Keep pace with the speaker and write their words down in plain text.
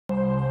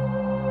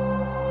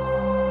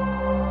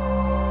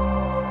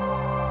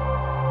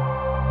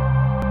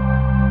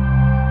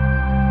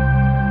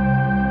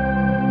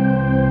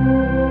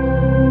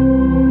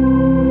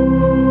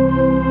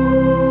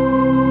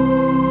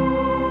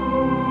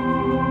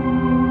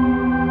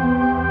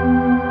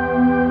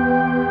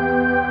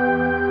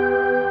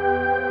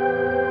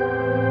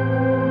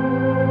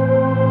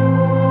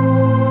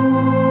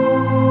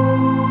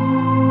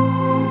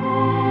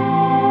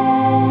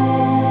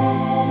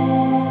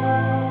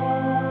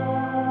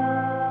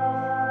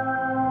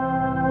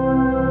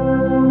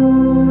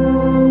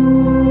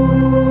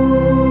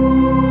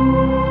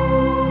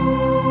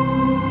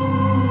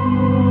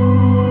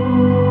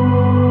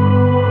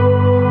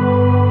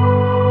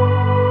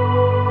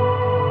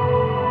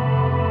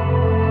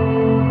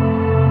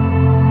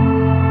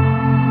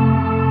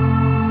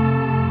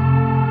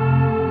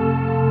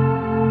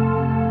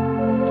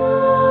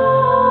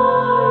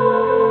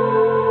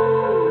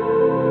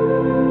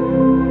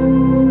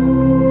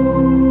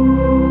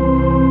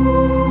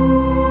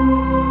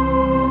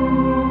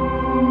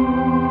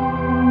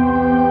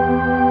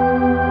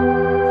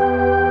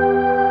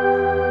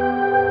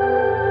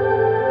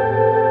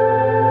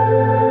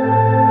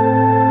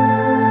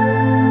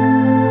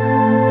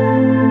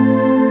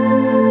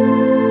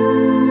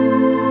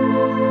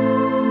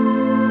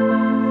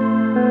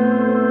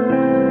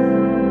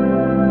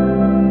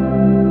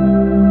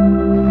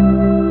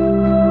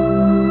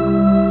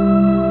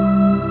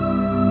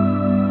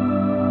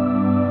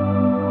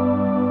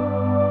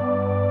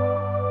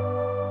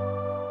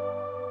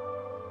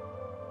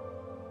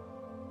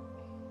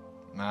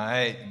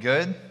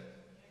good?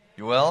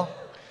 You well?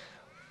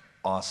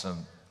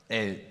 Awesome.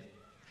 Hey,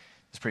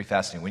 it's pretty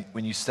fascinating.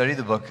 When you study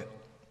the book,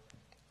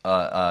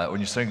 when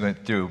you're starting going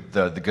through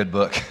the good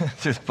book,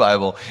 through the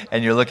Bible,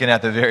 and you're looking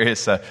at the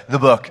various,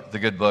 the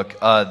good book,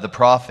 the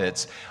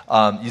prophets,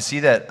 you see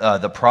that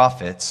the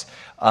prophets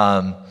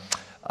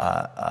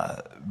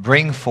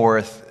bring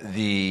forth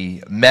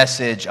the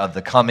message of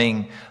the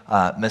coming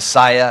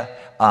Messiah,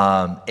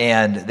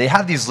 and they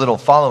have these little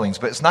followings,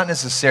 but it's not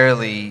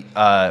necessarily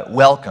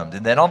welcomed.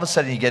 And then all of a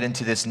sudden you get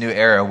into this new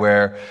era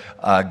where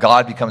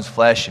God becomes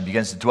flesh and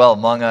begins to dwell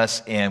among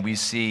us, and we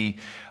see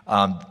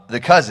the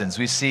cousins.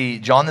 We see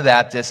John the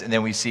Baptist, and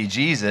then we see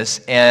Jesus,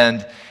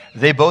 and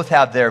they both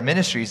have their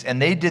ministries,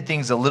 and they did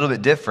things a little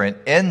bit different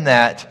in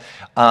that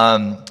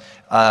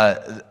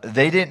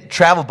they didn't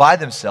travel by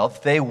themselves.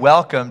 They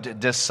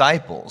welcomed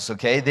disciples,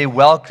 okay? They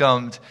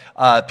welcomed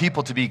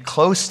people to be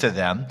close to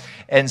them.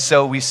 And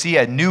so we see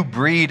a new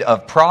breed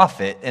of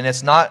prophet, and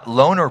it's not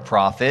loner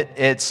prophet,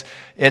 it's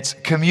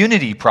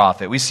community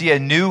prophet. We see a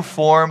new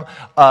form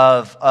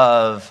of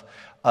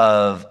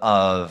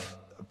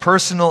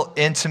personal,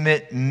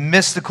 intimate,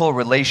 mystical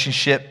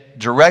relationship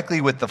directly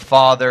with the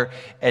Father,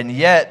 and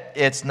yet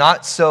it's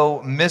not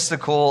so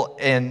mystical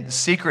and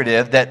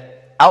secretive that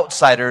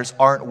outsiders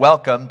aren't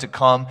welcome to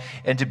come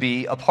and to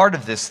be a part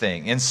of this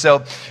thing. And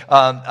so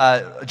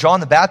John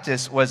the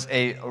Baptist was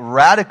a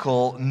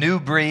radical new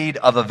breed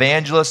of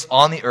evangelists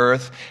on the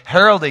earth,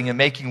 heralding and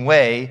making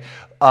way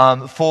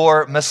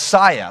for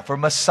Messiah, for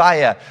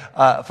Yeshua.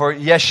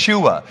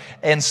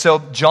 And so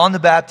John the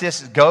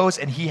Baptist goes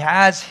and he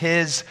has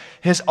his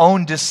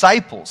own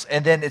disciples.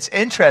 And then it's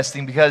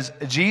interesting because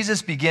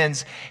Jesus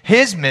begins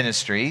his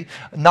ministry,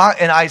 not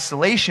in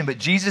isolation, but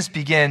Jesus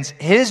begins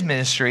his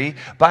ministry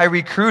by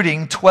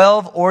recruiting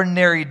 12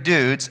 ordinary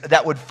dudes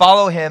that would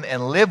follow him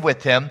and live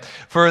with him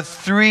for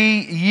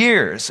 3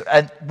 years.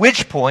 At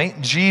which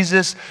point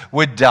Jesus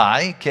would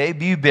die, okay,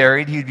 be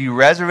buried, he'd be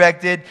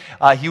resurrected,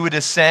 he would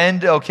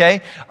ascend,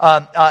 okay,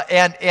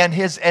 and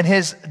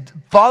his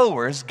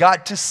followers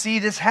got to see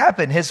this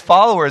happen. His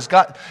followers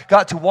got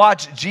to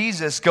watch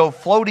Jesus go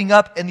floating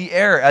up in the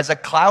air as a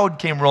cloud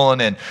came rolling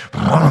in.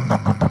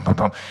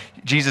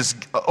 Jesus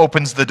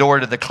opens the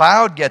door to the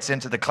cloud, gets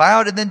into the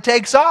cloud, and then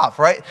takes off,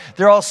 right?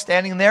 They're all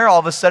standing there. All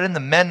of a sudden, the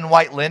men in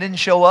white linen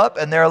show up,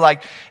 and they're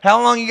like,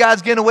 how long are you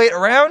guys going to wait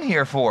around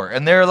here for?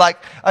 And they're like,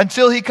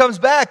 until he comes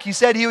back. He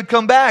said he would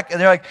come back.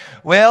 And they're like,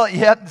 well,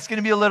 yeah, it's going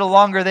to be a little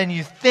longer than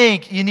you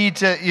think. You need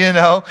to,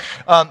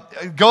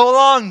 go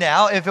along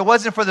now. If it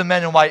wasn't for the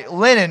men in white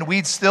linen,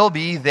 we'd still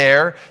be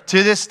there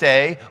to this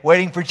day,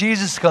 waiting for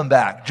Jesus to come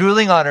back,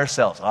 drooling on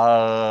ourselves.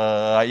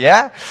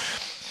 Yeah?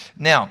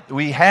 Now,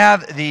 we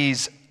have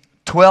these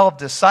 12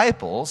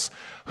 disciples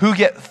who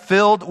get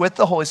filled with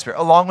the Holy Spirit,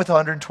 along with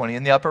 120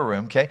 in the upper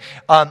room, okay?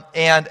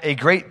 And a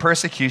great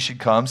persecution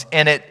comes,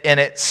 and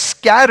it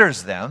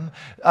scatters them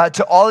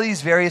to all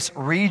these various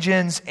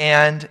regions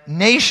and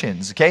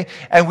nations, okay?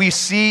 And we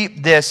see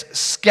this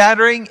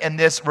scattering and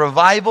this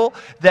revival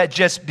that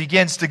just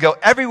begins to go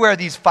everywhere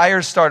these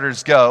fire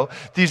starters go.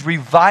 These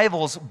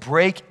revivals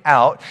break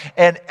out,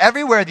 and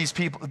everywhere these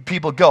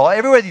people go,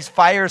 everywhere these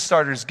fire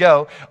starters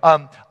go,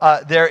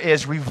 there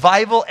is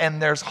revival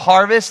and there's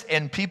harvest,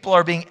 and people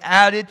are being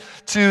added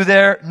to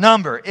their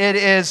number. It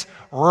is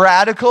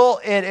radical.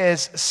 It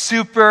is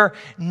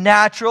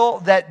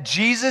supernatural that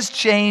Jesus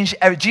changed.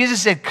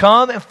 Jesus said,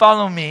 come and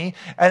follow me,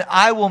 and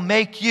I will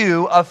make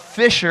you a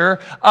fisher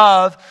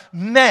of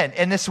men.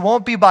 And this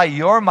won't be by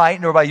your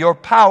might nor by your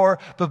power,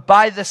 but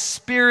by the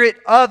Spirit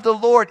of the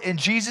Lord. And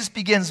Jesus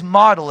begins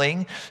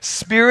modeling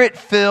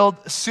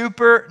Spirit-filled,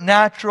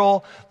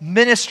 supernatural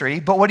ministry.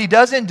 But what he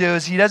doesn't do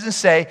is he doesn't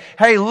say,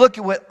 hey, look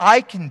at what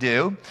I can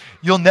do.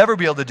 You'll never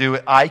be able to do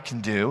what I can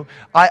do.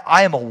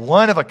 I am a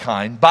one of a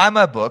kind. Buy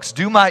my books,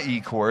 do my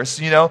e-course,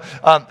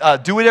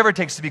 do whatever it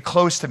takes to be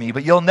close to me,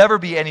 but you'll never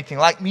be anything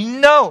like me.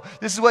 No,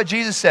 this is what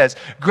Jesus says.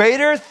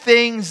 Greater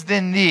things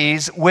than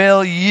these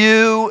will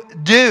you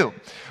do.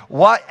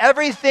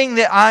 Everything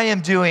that I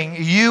am doing,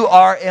 you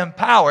are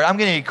empowered. I'm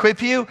going to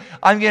equip you.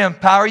 I'm going to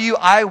empower you.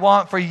 I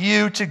want for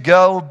you to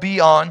go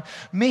beyond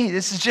me.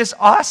 This is just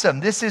awesome.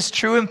 This is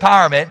true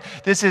empowerment.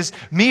 This is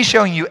me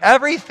showing you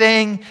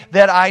everything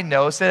that I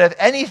know, so that if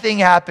anything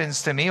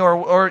happens to me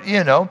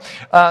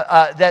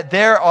that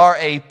there are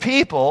a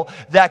people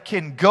that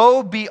can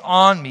go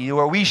beyond me,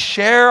 where we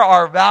share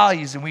our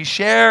values and we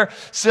share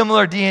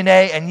similar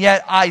DNA, and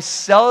yet I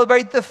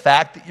celebrate the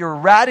fact that you're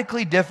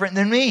radically different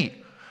than me.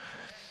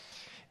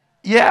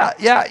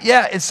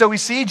 Yeah. And so we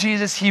see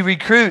Jesus, he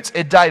recruits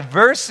a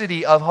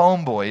diversity of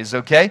homeboys,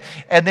 okay?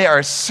 And they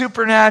are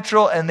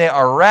supernatural, and they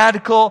are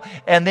radical,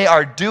 and they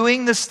are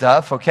doing the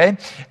stuff, okay?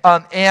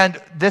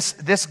 And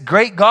this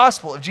great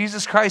gospel of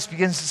Jesus Christ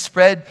begins to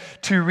spread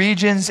to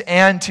regions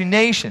and to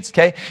nations,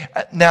 okay?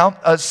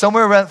 Now,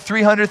 somewhere around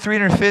 300,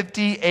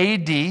 350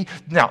 AD,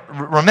 now,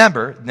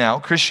 remember,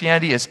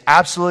 Christianity is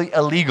absolutely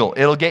illegal.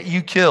 It'll get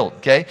you killed,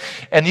 okay?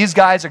 And these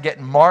guys are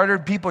getting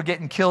martyred. People are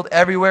getting killed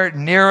everywhere.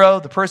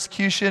 Nero, the persecutor,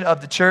 persecution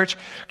of the church.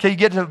 Okay, you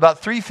get to about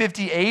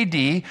 350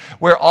 AD,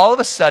 where all of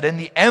a sudden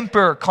the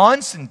Emperor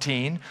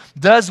Constantine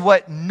does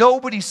what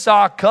nobody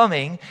saw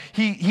coming.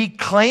 He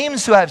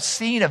claims to have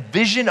seen a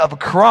vision of a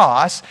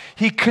cross.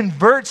 He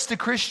converts to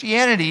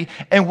Christianity,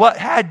 and what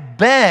had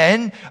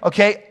been,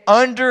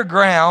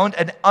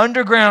 an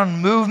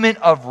underground movement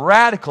of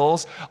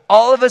radicals,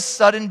 all of a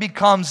sudden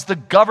becomes the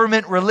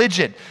government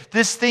religion.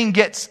 This thing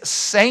gets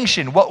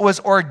sanctioned. What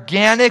was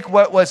organic,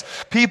 what was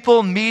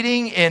people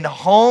meeting in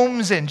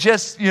homes and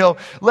just,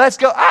 let's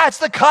go, it's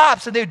the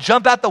cops, and they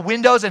jump out the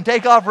windows and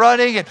take off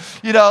running, and,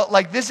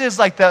 this is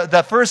like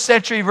the first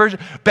century version.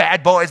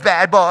 Bad boys,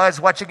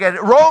 what you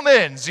get?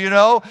 Romans, here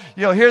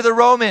are the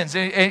Romans,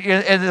 and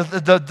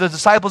the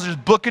disciples are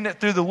just booking it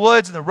through the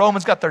woods, and the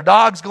Romans got their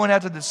dogs going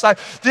after the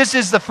disciples. This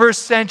is the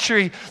first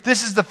century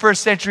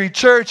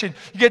church, and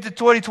you get to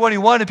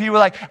 2021 and people are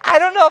like, I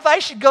don't know if I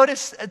should go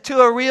to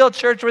a real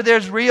church where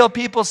there's real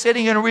people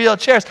sitting in real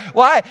chairs.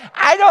 Why?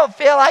 I don't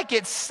feel like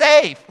it's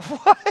safe.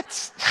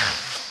 What?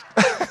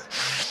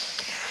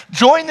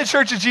 Join the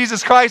Church of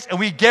Jesus Christ and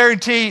we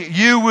guarantee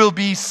you will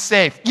be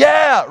safe.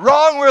 Yeah,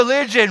 wrong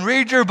religion.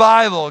 Read your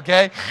Bible,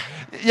 okay?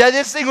 Yeah,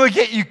 this thing will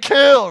get you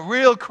killed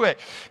real quick.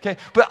 Okay,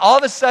 but all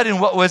of a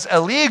sudden what was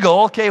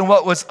illegal, and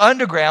what was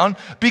underground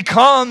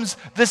becomes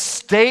the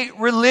state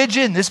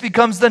religion. This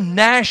becomes the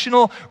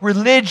national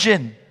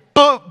religion.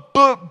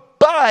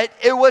 But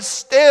it was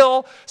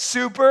still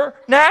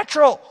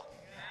supernatural.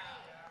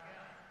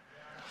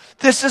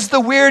 This is the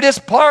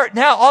weirdest part.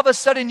 Now, all of a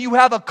sudden, you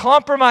have a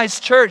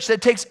compromised church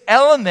that takes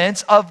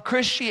elements of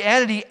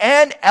Christianity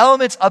and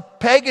elements of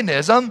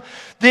paganism.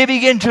 They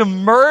begin to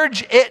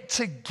merge it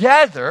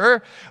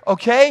together,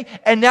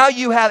 And now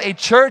you have a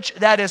church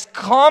that is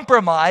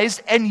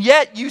compromised, and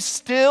yet you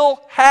still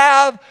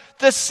have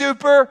the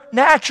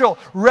supernatural.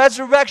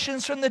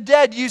 Resurrections from the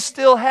dead. You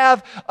still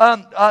have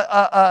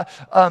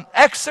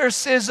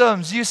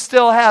exorcisms. You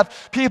still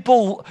have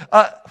people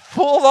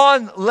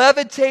full-on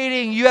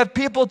levitating. You have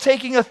people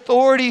taking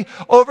authority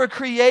over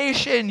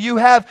creation. You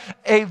have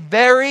a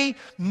very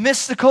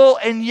mystical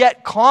and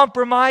yet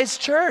compromised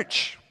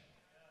church.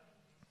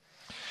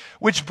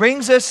 Which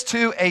brings us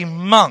to a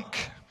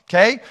monk,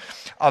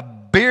 a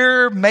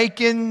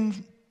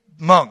beer-making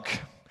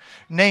monk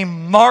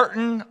named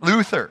Martin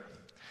Luther.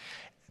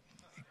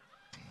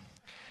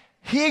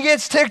 He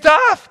gets ticked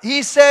off.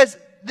 He says,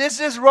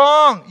 this is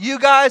wrong. You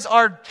guys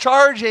are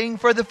charging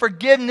for the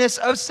forgiveness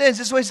of sins.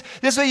 This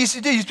is what you used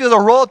to do. You used to be able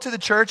to roll up to the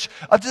church,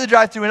 up to the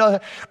drive-thru window.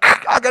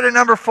 I got a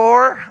number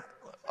 4.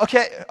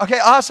 Okay,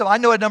 awesome. I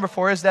know what number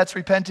 4 is. That's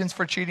repentance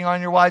for cheating on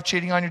your wife,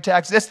 cheating on your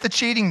taxes. That's the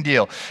cheating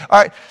deal.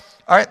 All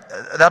right,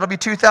 that'll be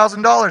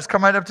 $2,000.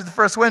 Come right up to the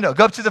first window.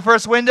 Go up to the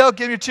first window,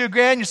 give me your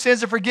 $2,000. Your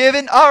sins are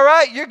forgiven. All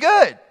right, you're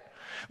good.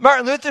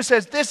 Martin Luther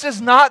says this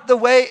is not the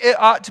way it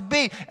ought to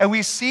be. And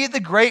we see the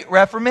Great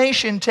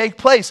Reformation take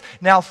place.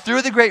 Now,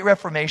 through the Great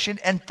Reformation,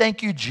 and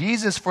thank you,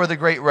 Jesus, for the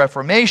Great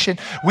Reformation,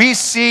 we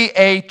see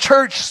a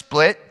church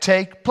split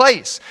take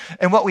place.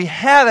 And what we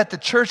have at the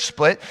church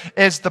split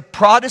is the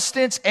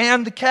Protestants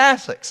and the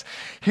Catholics.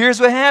 Here's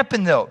what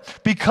happened, though.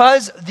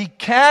 Because the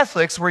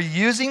Catholics were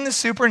using the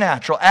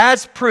supernatural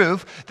as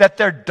proof that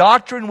their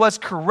doctrine was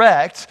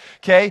correct,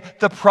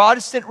 the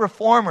Protestant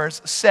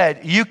reformers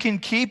said, you can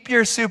keep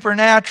your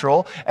supernatural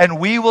and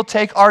we will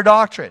take our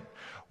doctrine.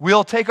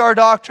 We'll take our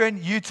doctrine,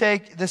 you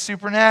take the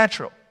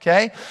supernatural.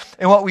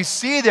 And what we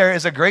see there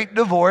is a great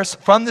divorce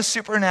from the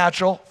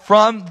supernatural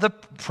from the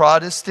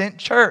Protestant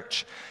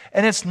church.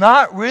 And it's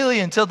not really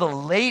until the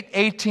late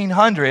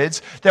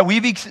 1800s that we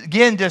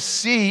begin to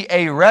see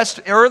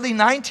early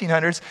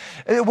 1900s.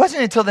 It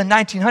wasn't until the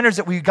 1900s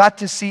that we got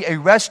to see a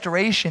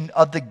restoration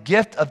of the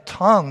gift of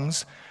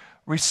tongues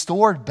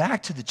restored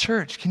back to the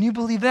church. Can you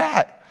believe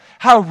that?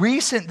 How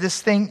recent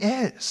this thing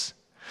is.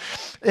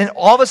 And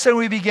all of a sudden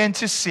we begin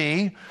to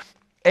see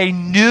a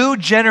new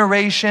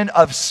generation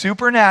of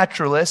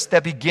supernaturalists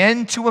that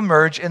begin to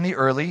emerge in the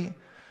early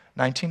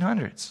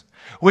 1900s.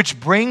 Which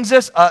brings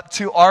us up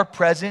to our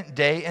present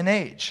day and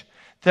age.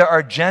 There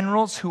are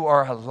generals who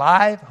are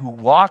alive, who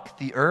walk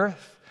the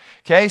earth.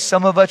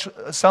 Some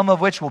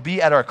of which will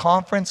be at our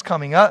conference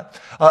coming up.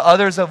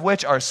 Others of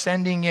which are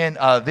sending in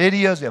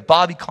videos. We have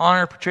Bobby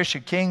Connor, Patricia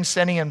King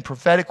sending in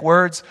prophetic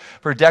words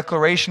for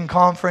Declaration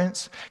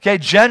Conference.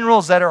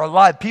 Generals that are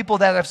alive, people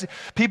like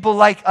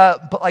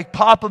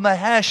Papa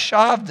Mahesh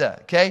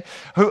Shavda,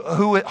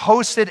 who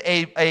hosted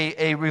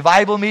a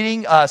revival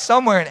meeting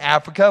somewhere in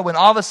Africa when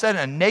all of a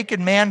sudden a naked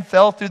man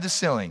fell through the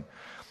ceiling,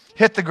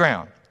 hit the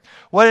ground.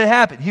 What had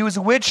happened? He was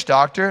a witch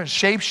doctor, a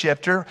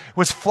shapeshifter,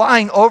 was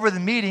flying over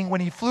the meeting.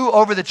 When he flew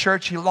over the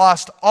church, he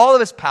lost all of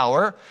his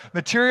power,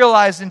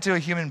 materialized into a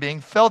human being,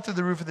 fell through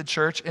the roof of the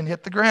church, and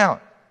hit the ground.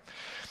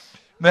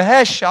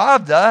 Mahesh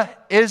Shavda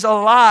is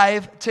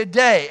alive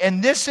today.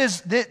 And this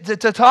is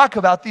to talk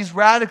about these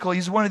radical.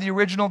 He's one of the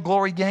original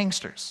glory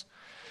gangsters.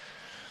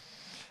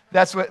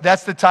 That's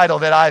the title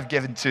that I've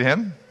given to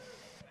him.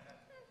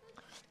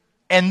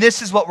 And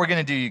this is what we're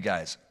going to do, you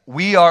guys.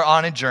 We are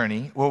on a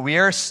journey where we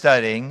are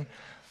studying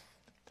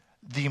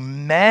the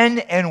men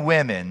and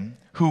women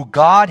who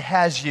God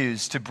has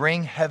used to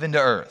bring heaven to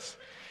earth.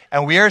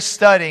 And we are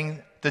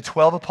studying the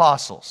 12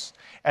 apostles.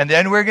 And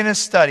then we're going to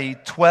study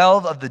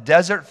 12 of the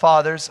desert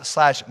fathers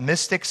 /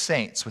 mystic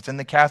saints within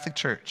the Catholic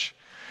Church.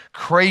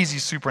 Crazy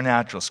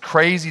supernaturals,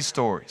 crazy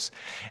stories.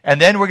 And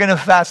then we're going to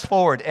fast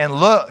forward and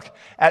look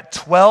at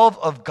 12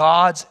 of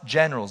God's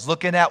generals,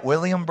 looking at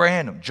William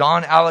Branham,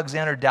 John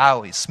Alexander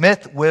Dowie,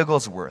 Smith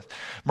Wigglesworth,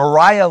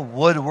 Mariah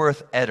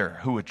Woodworth Etter,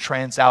 who would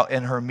trance out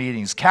in her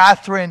meetings,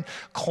 Catherine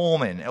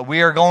Coleman.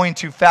 We are going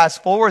to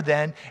fast forward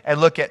then and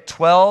look at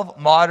 12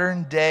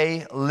 modern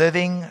day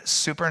living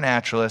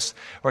supernaturalists.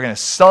 We're going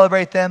to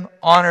celebrate them,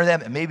 honor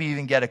them, and maybe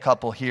even get a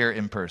couple here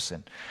in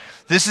person.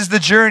 This is the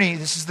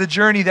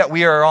journey that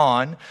we are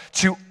on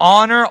to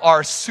honor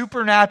our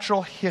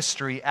supernatural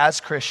history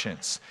as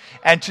Christians.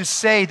 And to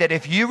say that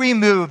if you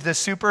remove the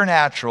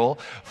supernatural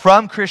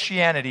from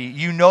Christianity,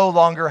 you no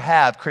longer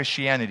have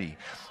Christianity.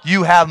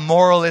 You have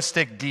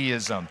moralistic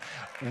deism.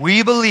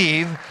 We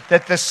believe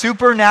that the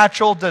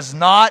supernatural does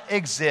not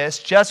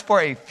exist just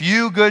for a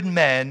few good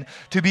men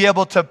to be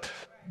able to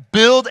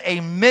build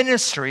a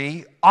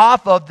ministry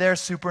off of their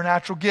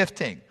supernatural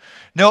gifting.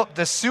 Nope,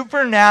 the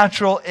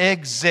supernatural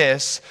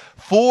exists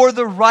for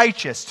the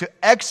righteous to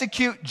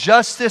execute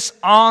justice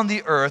on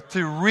the earth, to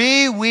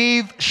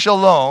reweave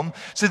shalom,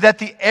 so that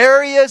the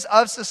areas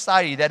of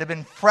society that have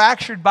been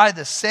fractured by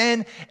the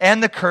sin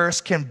and the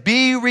curse can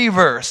be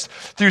reversed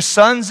through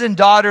sons and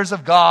daughters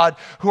of God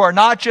who are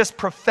not just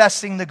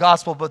professing the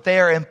gospel, but they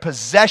are in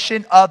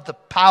possession of the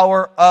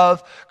power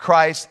of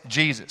Christ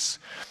Jesus.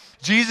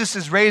 Jesus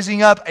is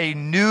raising up a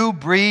new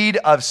breed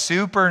of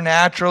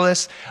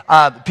supernaturalists,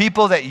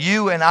 people that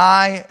you and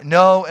I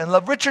know and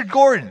love. Richard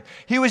Gordon,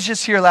 he was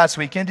just here last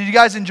weekend. Did you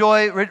guys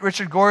enjoy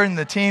Richard Gordon,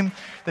 the team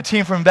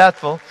from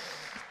Bethel?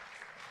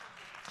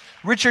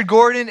 Richard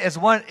Gordon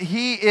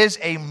he is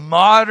a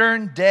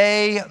modern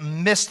day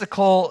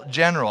mystical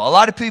general. A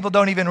lot of people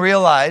don't even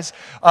realize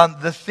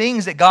the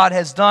things that God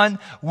has done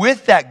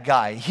with that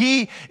guy.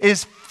 He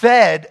is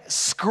fed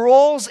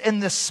scrolls in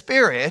the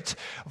spirit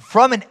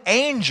from an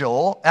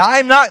angel, and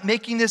I'm not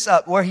making this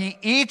up, where he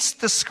eats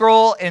the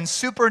scroll and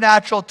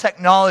supernatural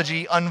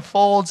technology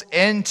unfolds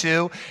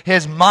into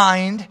his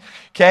mind,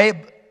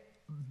 okay?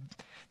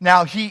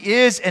 Now, he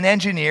is an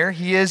engineer.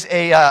 He is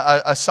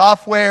a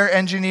software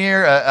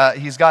engineer.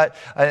 He's got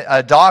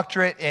a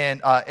doctorate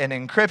in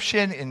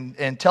encryption,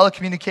 in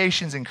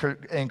telecommunications, and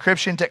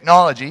encryption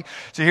technology.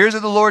 So here's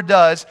what the Lord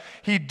does.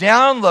 He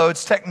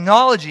downloads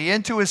technology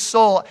into his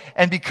soul,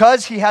 and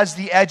because he has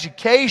the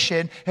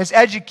education, his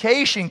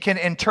education can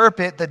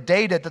interpret the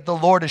data that the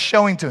Lord is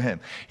showing to him.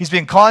 He's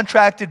been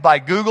contracted by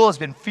Google, has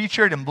been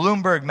featured in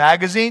Bloomberg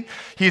Magazine.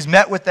 He's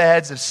met with the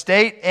heads of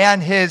state,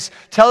 and his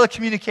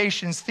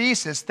telecommunications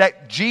thesis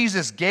that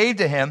Jesus gave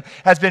to him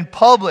has been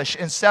published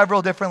in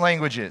several different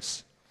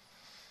languages.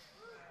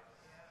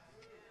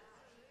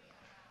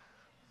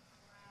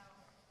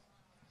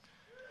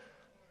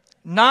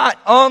 Not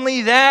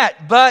only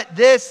that, but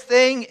this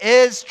thing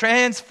is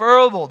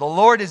transferable. The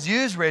Lord has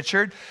used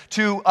Richard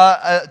to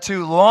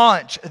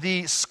launch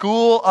the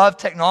School of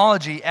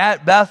Technology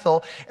at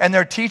Bethel, and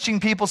they're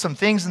teaching people some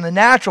things in the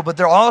natural, but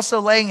they're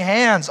also laying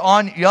hands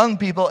on young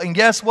people. And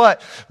guess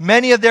what?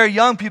 Many of their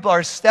young people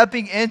are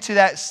stepping into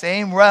that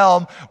same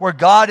realm where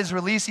God is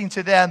releasing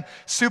to them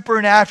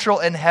supernatural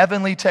and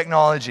heavenly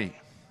technology.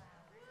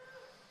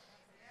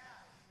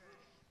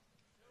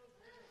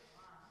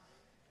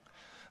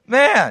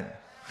 Man,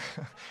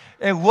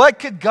 and what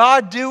could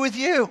God do with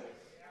you?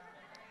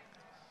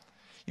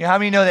 You know, how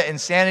many know that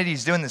insanity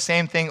is doing the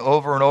same thing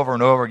over and over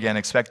and over again,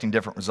 expecting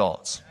different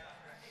results?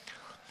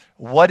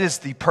 What is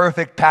the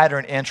perfect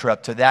pattern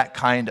interrupt to that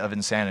kind of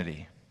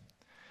insanity?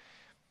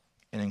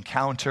 An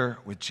encounter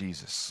with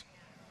Jesus.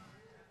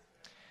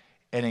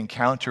 An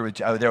encounter with,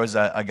 there was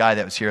a guy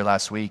that was here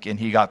last week, and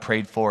he got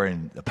prayed for,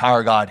 and the power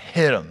of God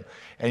hit him,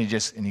 and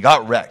he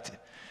got wrecked.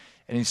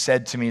 And he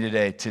said to me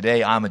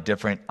today I'm a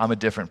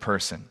different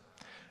person.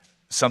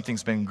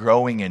 Something's been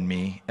growing in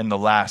me in the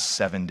last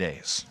 7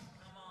 days.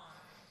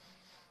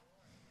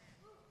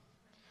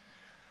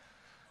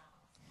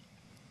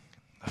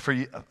 For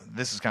you,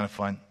 this is kind of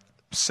fun.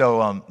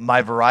 So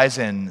my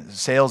Verizon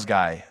sales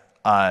guy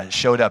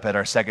showed up at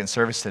our second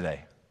service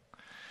today.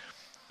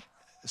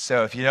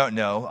 So if you don't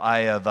know,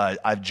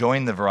 I've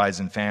joined the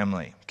Verizon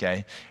family,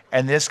 okay?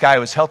 And this guy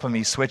was helping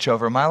me switch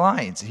over my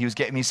lines. He was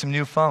getting me some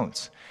new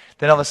phones.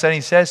 Then all of a sudden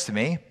he says to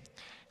me,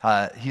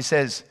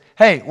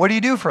 hey, what do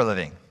you do for a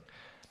living?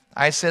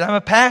 I said, I'm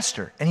a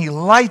pastor. And he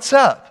lights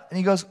up and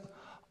he goes,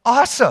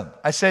 awesome.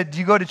 I said, do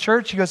you go to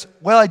church? He goes,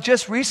 well, I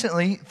just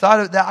recently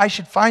thought that I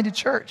should find a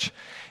church.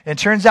 And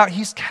it turns out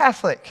he's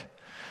Catholic.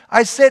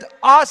 I said,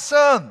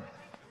 awesome.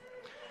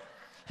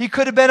 He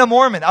could have been a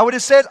Mormon. I would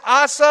have said,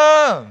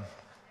 awesome.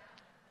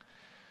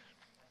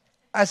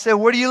 I said,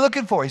 what are you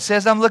looking for? He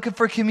says, I'm looking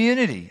for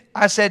community.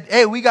 I said,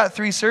 hey, we got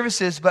 3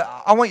 services, but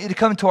I want you to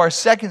come to our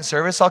second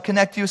service. I'll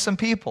connect you with some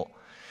people.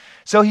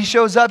 So he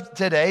shows up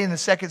today in the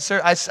second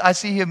service. I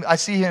see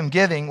him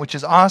giving, which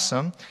is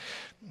awesome.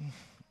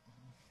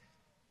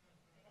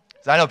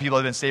 I know people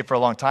have been saved for a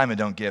long time and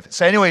don't give.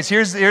 So anyways,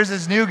 here's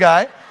this new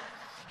guy.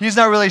 He's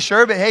not really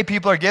sure, but hey,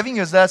 people are giving. He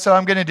goes, that's what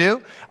I'm going to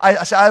do.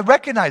 I said, I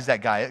recognize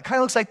that guy. It kind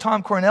of looks like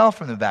Tom Cornell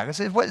from the back. I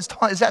said, what is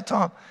Tom? Is that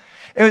Tom?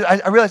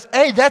 I realized,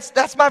 hey,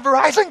 that's my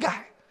Verizon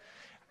guy.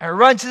 I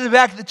run to the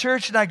back of the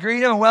church and I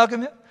greet him and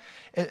welcome him.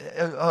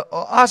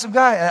 Awesome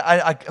guy.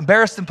 I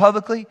embarrassed him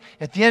publicly.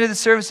 At the end of the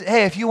service,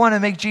 hey, if you want to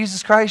make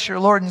Jesus Christ your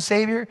Lord and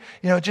Savior,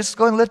 just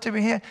go and lift up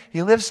your hand.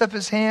 He lifts up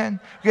his hand.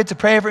 We get to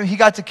pray for him. He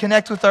got to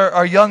connect with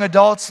our young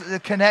adults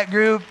connect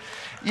group.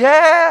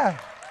 Yeah.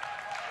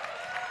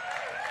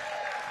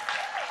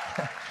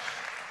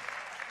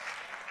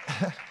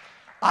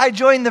 I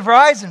joined the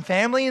Verizon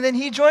family, and then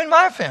he joined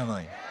my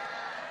family.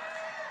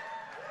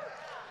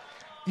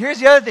 Here's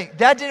the other thing.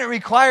 That didn't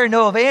require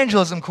no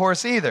evangelism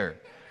course either.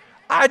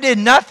 I did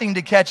nothing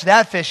to catch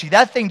that fishy.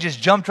 That thing just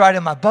jumped right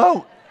in my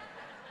boat.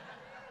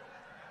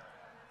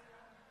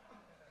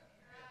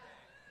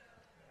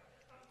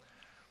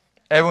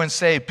 Everyone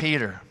say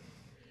Peter.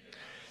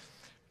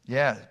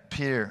 Yeah,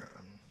 Peter.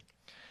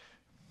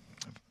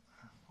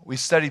 We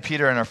studied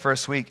Peter in our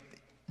first week.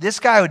 This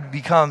guy would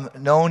become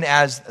known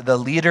as the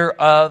leader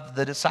of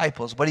the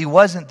disciples, but he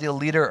wasn't the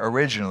leader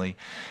originally.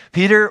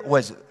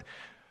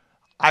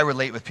 I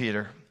relate with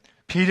Peter.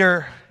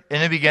 Peter,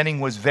 in the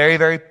beginning, was very,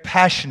 very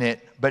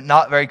passionate, but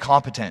not very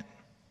competent.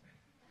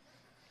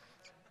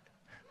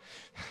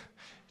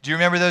 Do you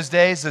remember those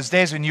days? Those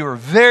days when you were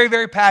very,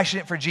 very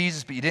passionate for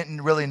Jesus, but you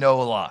didn't really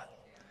know a lot.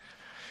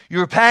 You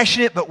were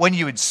passionate, but when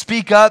you would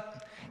speak up,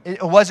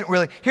 it wasn't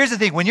really. Here's the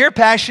thing. When you're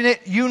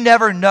passionate, you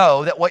never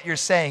know that what you're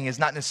saying is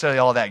not necessarily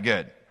all that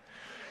good.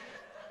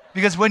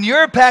 Because when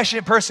you're a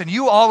passionate person,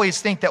 you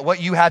always think that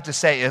what you have to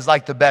say is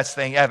like the best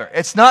thing ever.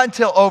 It's not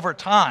until over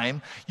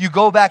time you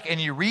go back and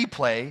you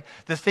replay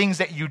the things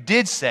that you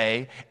did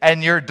say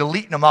and you're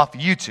deleting them off of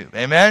YouTube.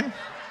 Amen?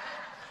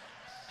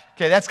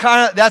 Okay, that's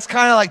kind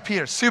of like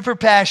Peter. Super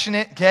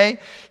passionate, okay?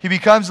 He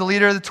becomes the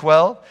leader of the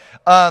 12.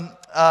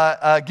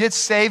 Gets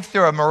saved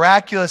through a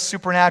miraculous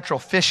supernatural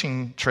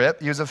fishing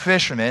trip. He was a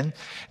fisherman.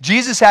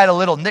 Jesus had a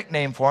little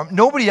nickname for him.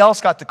 Nobody else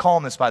got to call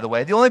him this, by the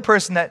way. The only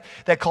person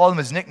that called him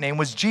his nickname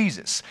was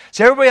Jesus.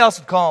 So everybody else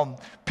would call him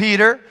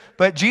Peter,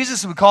 but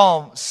Jesus would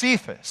call him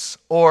Cephas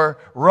or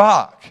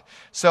Rock.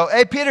 So,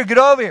 hey, Peter, get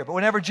over here. But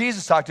whenever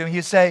Jesus talked to him,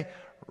 he'd say,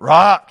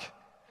 Rock.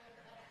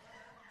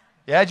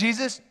 Yeah,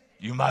 Jesus?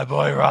 You my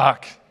boy,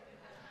 Rock.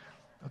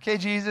 Okay,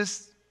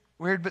 Jesus.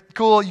 Weird, but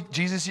cool.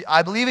 Jesus,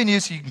 I believe in you,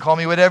 so you can call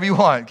me whatever you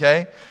want,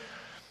 okay?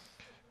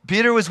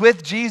 Peter was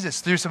with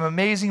Jesus through some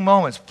amazing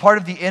moments, part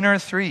of the inner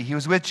three. He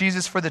was with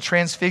Jesus for the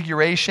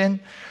transfiguration,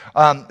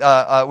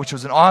 which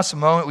was an awesome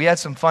moment. We had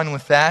some fun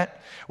with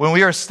that. When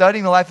we are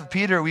studying the life of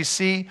Peter, we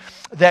see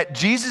that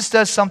Jesus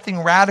does something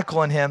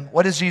radical in him.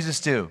 What does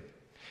Jesus do?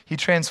 He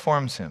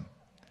transforms him.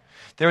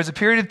 There was a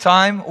period of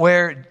time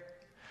where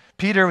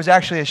Peter was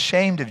actually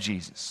ashamed of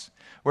Jesus,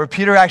 where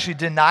Peter actually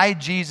denied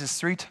Jesus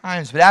 3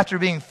 times. But after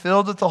being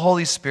filled with the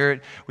Holy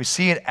Spirit, we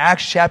see in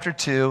Acts chapter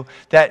 2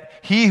 that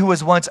he who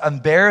was once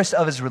embarrassed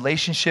of his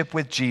relationship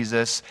with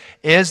Jesus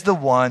is the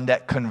one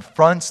that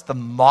confronts the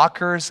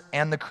mockers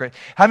and the critics.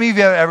 How many of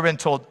you have ever been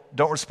told,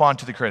 don't respond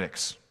to the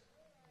critics?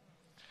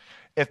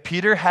 If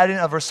Peter hadn't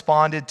have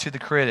responded to the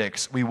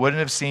critics, we wouldn't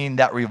have seen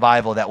that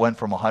revival that went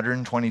from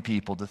 120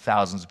 people to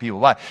thousands of people.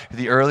 Why?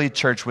 The early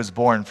church was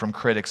born from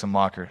critics and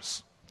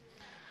mockers.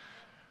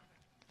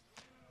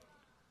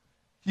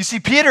 You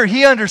see, Peter,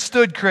 he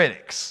understood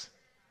critics.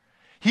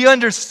 He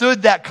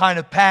understood that kind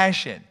of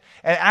passion.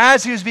 And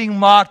as he was being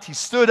mocked, he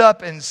stood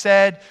up and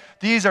said,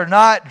 these are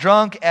not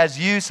drunk as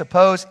you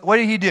suppose. What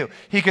did he do?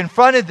 He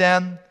confronted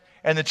them,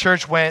 and the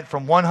church went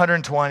from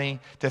 120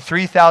 to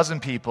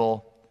 3,000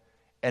 people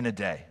in a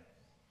day.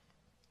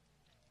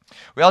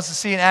 We also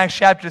see in Acts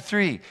chapter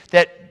 3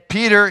 that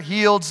Peter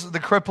heals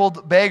the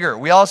crippled beggar.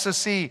 We also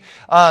see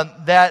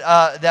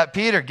that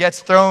Peter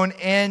gets thrown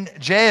in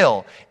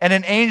jail, and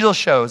an angel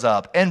shows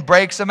up and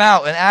breaks him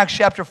out. In Acts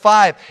chapter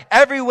 5,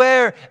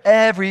 everywhere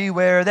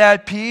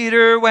that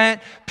Peter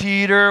went.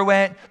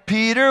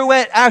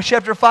 Acts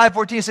chapter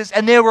 5:14 says,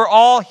 and they were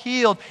all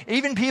healed,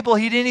 even people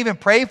he didn't even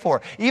pray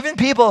for, even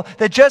people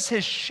that just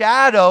his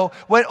shadow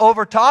went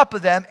over top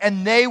of them,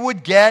 and they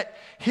would get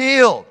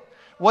healed.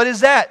 What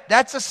is that?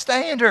 That's a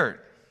standard.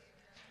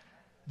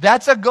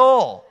 That's a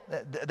goal.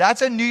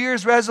 That's a New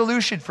Year's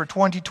resolution for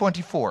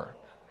 2024.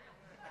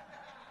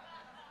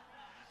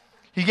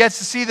 He gets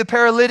to see the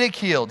paralytic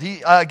healed.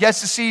 He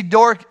gets to see he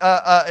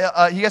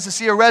gets to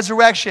see a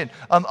resurrection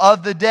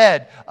of the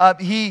dead.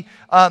 He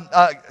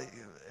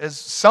is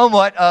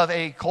somewhat of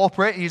a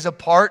culprit. He's a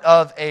part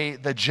of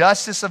the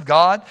justice of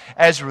God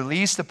as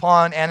released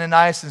upon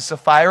Ananias and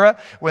Sapphira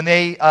when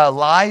they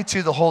lie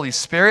to the Holy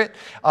Spirit,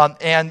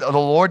 and the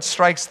Lord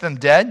strikes them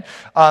dead.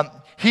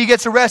 He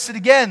gets arrested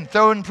again,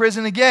 thrown in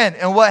prison again.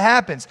 And what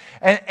happens?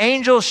 An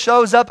angel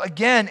shows up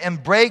again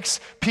and breaks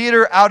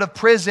Peter out of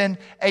prison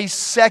a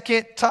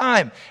second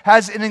time.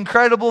 Has an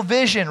incredible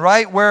vision,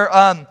 right?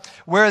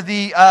 Where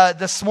the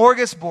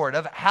smorgasbord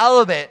of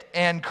halibut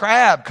and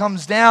crab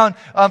comes down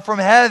from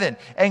heaven.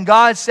 And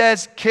God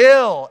says,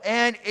 kill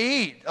and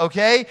eat,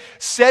 okay?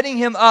 Setting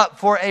him up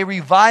for a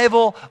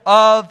revival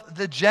of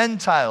the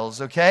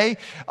Gentiles, okay?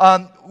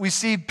 We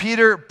see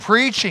Peter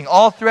preaching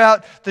all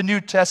throughout the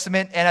New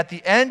Testament, and at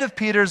the end of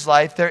Peter's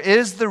life, there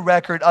is the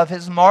record of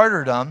his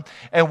martyrdom.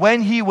 And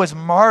when he was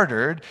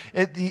martyred,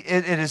 it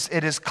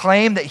is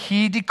claimed that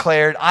he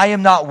declared, I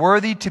am not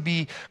worthy to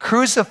be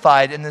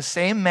crucified in the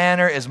same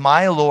manner as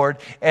my Lord.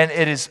 And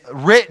it is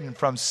written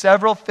from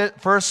several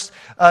first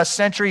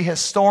century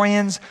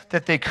historians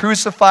that they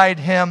crucified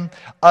him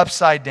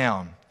upside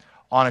down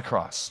on a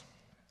cross.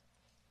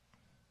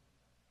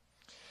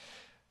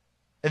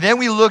 And then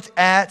we looked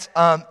at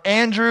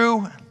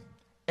Andrew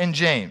and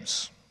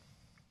James.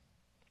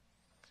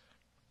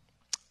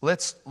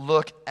 Let's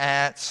look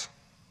at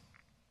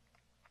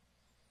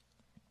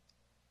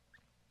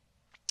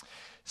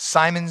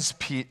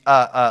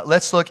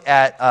let's look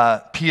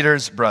at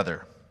Peter's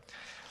brother,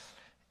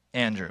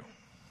 Andrew.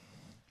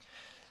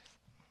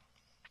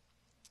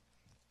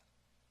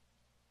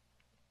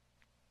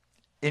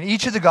 In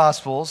each of the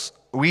Gospels,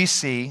 we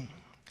see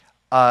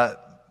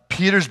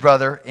Peter's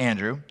brother,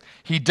 Andrew.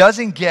 He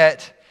doesn't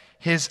get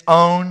his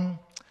own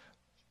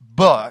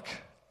book,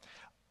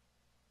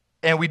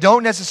 and we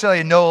don't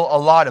necessarily know a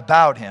lot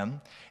about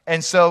him.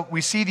 And so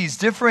we see these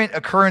different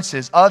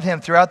occurrences of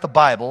him throughout the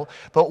Bible.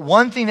 But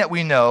one thing that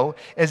we know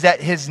is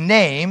that his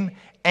name,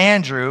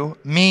 Andrew,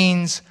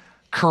 means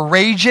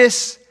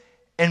courageous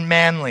and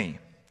manly.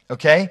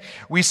 Okay?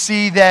 We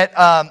see that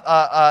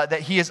that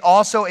he is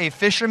also a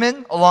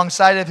fisherman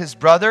alongside of his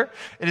brother.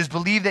 It is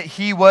believed that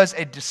he was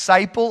a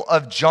disciple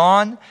of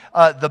John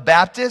the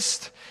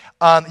Baptist.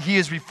 He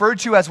is referred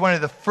to as one of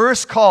the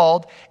first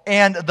called,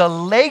 and the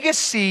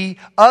legacy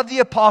of the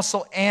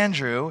Apostle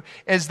Andrew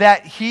is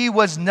that he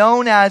was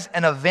known as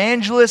an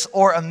evangelist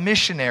or a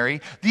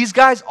missionary. These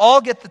guys all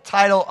get the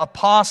title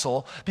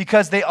apostle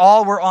because they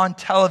all were on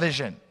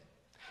television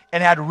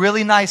and had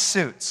really nice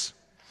suits.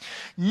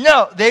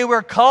 No, they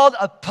were called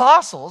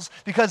apostles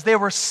because they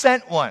were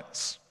sent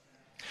ones.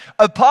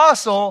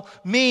 Apostle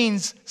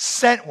means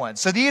sent one.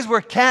 So these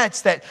were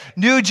cats that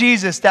knew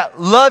Jesus, that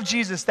loved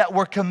Jesus, that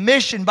were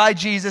commissioned by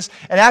Jesus.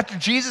 And after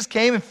Jesus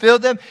came and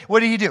filled them, what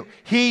did he do?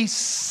 He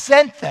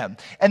sent them,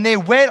 and they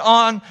went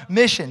on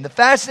mission. The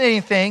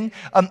fascinating thing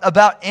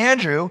about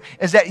Andrew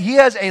is that he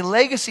has a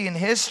legacy in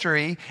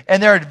history,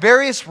 and there are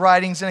various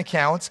writings and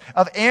accounts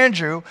of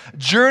Andrew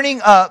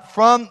journeying up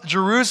from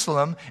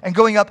Jerusalem and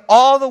going up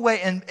all the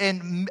way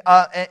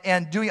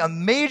and doing a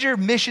major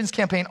missions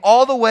campaign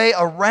all the way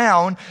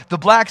around the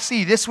Black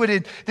Sea. This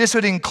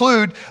would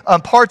include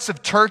parts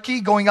of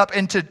Turkey, going up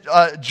into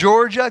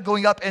Georgia,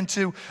 going up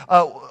into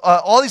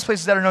all these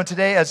places that are known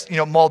today as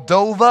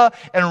Moldova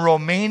and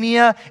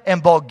Romania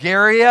and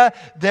Bulgaria.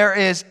 There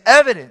is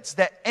evidence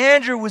that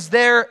Andrew was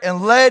there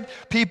and led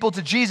people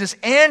to Jesus.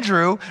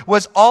 Andrew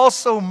was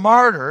also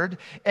martyred,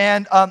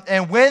 and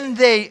when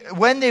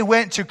they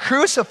went to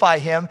crucify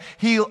him,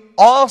 he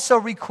also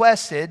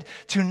requested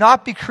to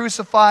not be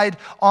crucified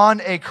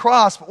on a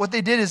cross. But what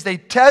they did is they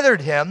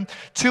tethered him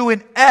to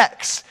an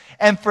X.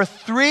 And for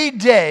 3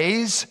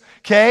 days,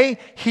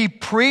 he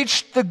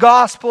preached the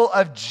gospel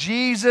of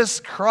Jesus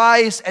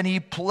Christ, and he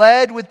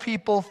pled with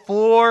people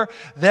for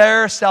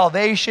their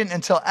salvation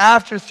until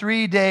after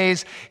 3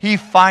 days, he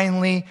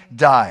finally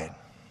died.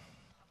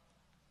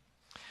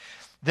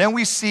 Then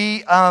we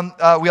see,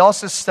 we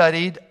also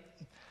studied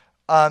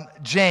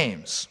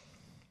James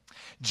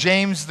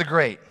the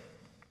Great.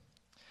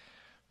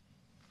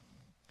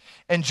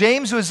 And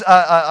James was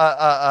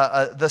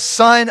the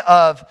son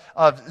of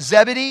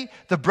Zebedee,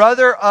 the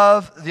brother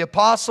of the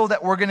apostle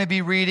that we're going to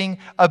be reading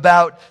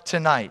about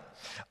tonight.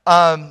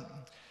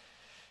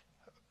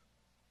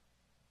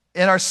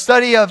 In our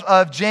study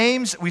of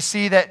James, we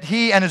see that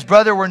he and his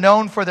brother were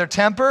known for their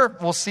temper.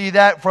 We'll see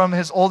that from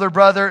his older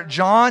brother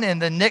John and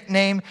the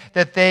nickname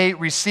that they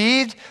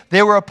received.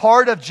 They were a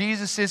part of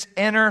Jesus'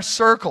 inner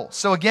circle.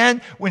 So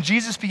again, when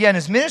Jesus began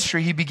his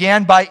ministry, he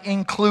began by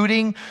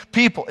including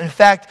people. In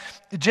fact,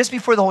 just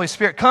before the Holy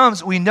Spirit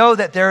comes, we know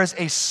that there is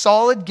a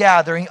solid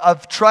gathering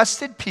of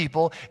trusted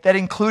people that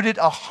included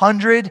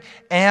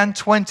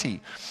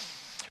 120.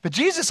 But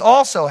Jesus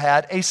also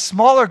had a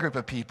smaller group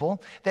of people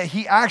that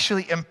he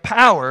actually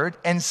empowered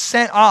and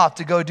sent off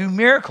to go do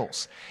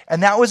miracles.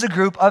 And that was a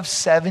group of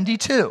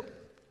 72.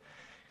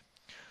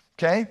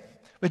 Okay?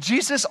 But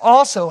Jesus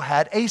also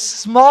had a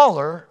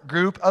smaller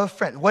group of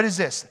friends. What is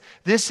this?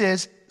 This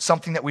is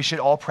something that we should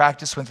all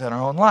practice within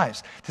our own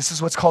lives. This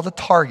is what's called a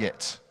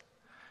target,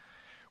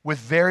 with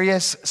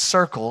various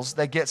circles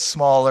that get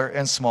smaller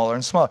and smaller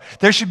and smaller.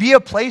 There should be a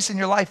place in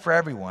your life for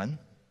everyone.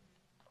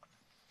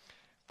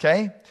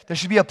 Okay? There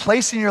should be a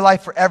place in your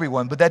life for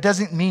everyone, but that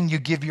doesn't mean you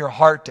give your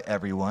heart to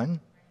everyone.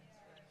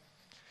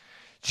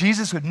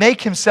 Jesus would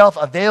make himself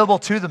available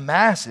to the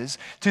masses,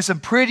 to some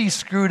pretty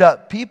screwed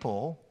up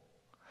people,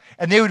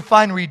 and they would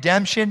find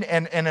redemption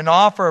and an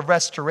offer of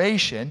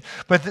restoration.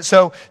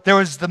 So there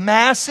was the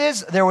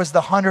masses, there was the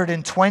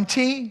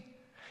 120,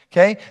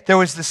 okay? There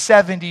was the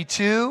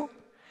 72,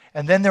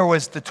 and then there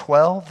was the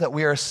 12 that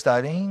we are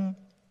studying.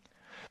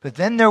 But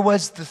then there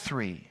was the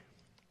three: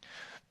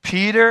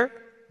 Peter,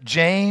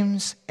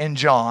 James, and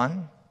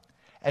John,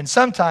 and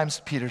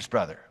sometimes Peter's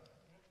brother.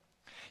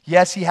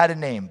 Yes, he had a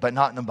name, but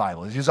not in the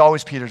Bible. He was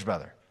always Peter's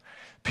brother.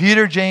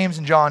 Peter, James,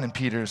 and John, and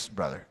Peter's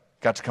brother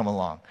got to come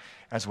along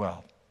as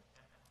well.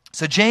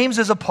 So James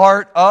is a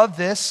part of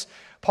this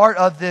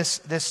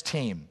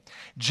team.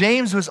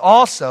 James was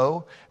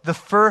also the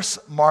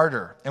first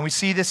martyr. And we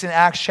see this in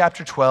Acts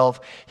chapter 12.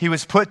 He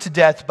was put to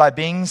death by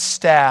being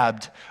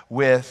stabbed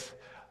with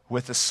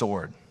a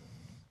sword.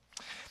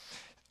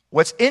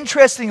 What's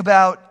interesting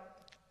about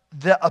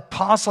the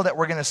apostle that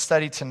we're going to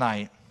study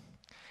tonight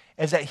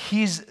is that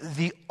he's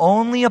the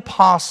only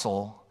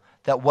apostle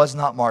that was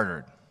not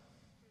martyred.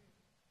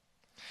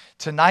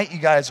 Tonight, you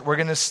guys, we're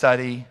going to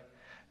study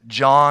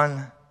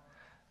John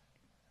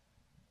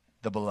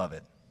the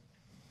Beloved.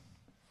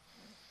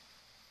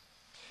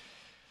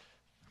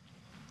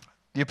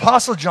 The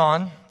Apostle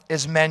John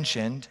is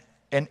mentioned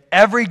in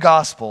every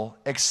gospel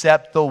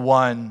except the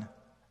one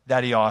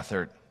that he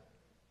authored.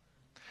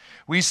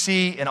 We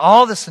see in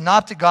all the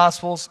synoptic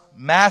gospels,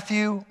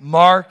 Matthew,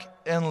 Mark,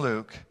 and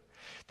Luke,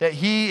 that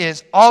he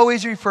is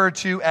always referred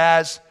to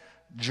as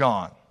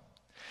John.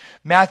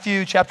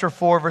 Matthew chapter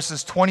 4,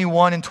 verses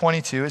 21 and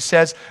 22, it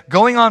says,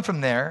 going on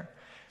from there,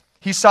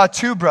 he saw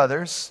two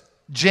brothers,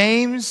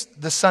 James,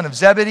 the son of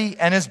Zebedee,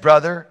 and his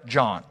brother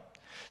John.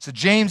 So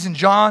James and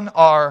John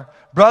are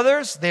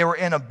brothers. They were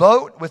in a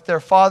boat with their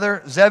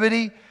father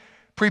Zebedee,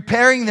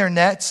 preparing their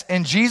nets,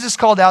 and Jesus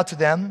called out to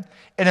them,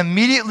 and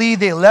immediately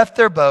they left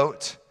their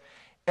boat,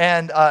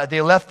 and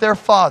they left their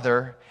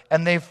father,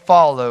 and they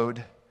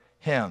followed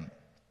him.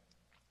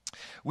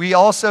 We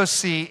also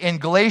see in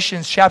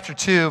Galatians chapter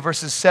 2,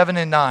 verses 7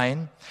 and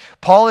 9,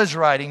 Paul is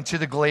writing to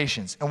the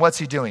Galatians. And what's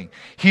he doing?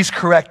 He's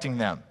correcting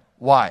them.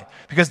 Why?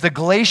 Because the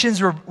Galatians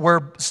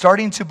were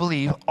starting to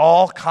believe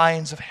all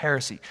kinds of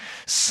heresy.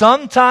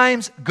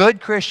 Sometimes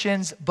good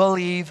Christians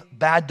believe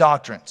bad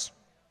doctrines.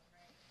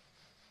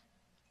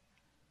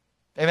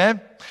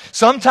 Amen?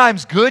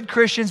 Sometimes good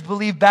Christians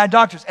believe bad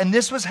doctrines. And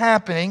this was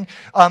happening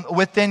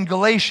within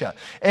Galatia.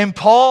 And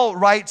Paul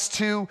writes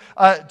to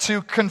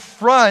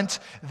confront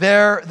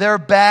their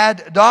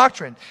bad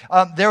doctrine.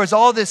 There was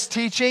all this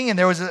teaching, and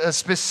there was a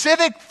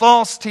specific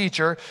false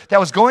teacher that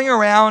was going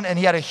around, and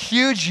he had a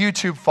huge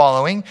YouTube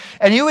following.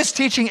 And he was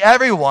teaching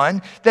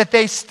everyone that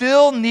they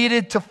still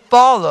needed to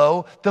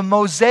follow the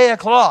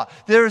Mosaic law.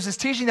 There was this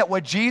teaching that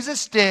what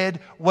Jesus did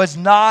was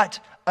not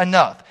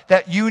enough.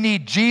 That you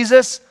need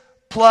Jesus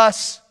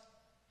plus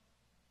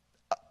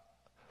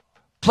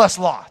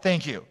law.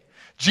 Thank you.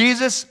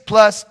 Jesus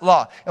plus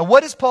law. And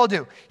what does Paul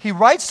do? He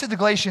writes to the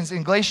Galatians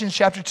in Galatians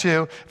chapter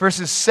 2,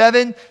 verses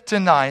 7 to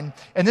 9.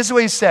 And this is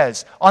what he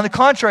says. On the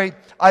contrary,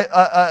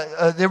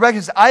 they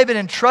recognize, I have been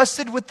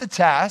entrusted with the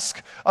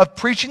task of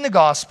preaching the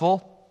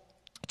gospel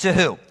to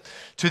who?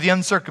 To the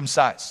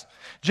uncircumcised.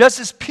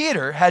 Just as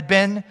Peter had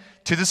been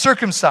to the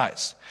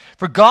circumcised.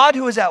 For God,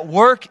 who is at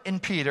work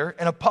in Peter,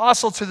 an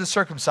apostle to the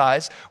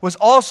circumcised, was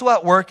also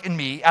at work in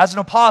me as an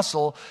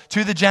apostle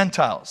to the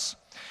Gentiles.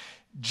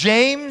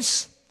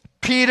 James,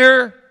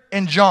 Peter,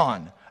 and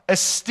John,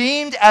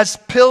 esteemed as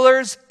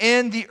pillars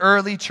in the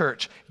early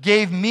church,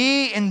 gave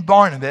me and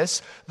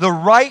Barnabas the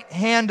right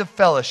hand of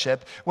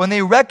fellowship. When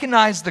they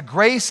recognized the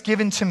grace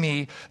given to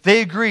me, they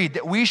agreed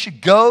that we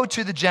should go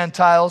to the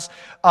Gentiles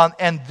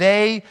and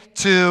they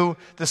to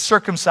the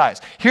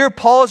circumcised. Here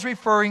Paul is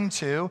referring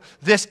to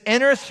this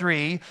inner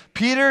three,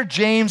 Peter,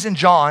 James, and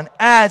John,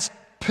 as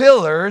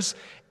pillars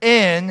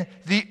in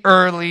the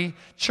early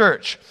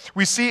church.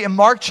 We see in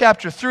Mark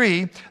chapter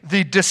 3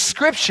 the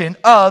description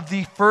of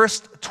the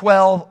first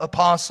 12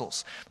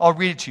 apostles. I'll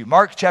read it to you.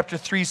 Mark chapter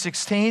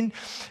 3:16.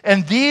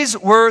 And these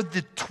were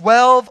the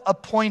 12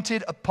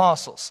 appointed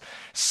apostles.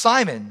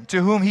 Simon,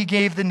 to whom he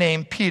gave the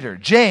name Peter.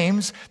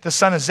 James, the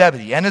son of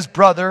Zebedee, and his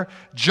brother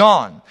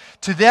John.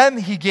 To them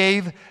he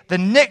gave the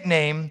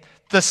nickname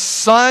the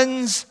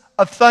Sons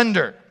of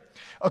Thunder.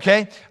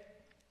 Okay?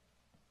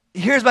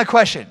 Here's my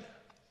question.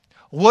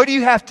 What do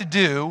you have to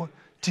do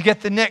to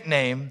get the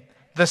nickname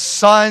the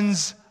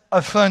Sons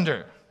of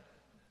Thunder?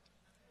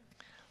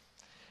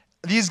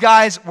 These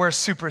guys were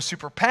super,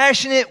 super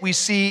passionate. We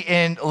see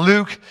in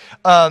Luke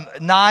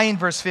 9,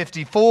 verse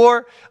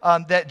 54,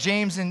 that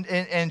James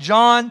and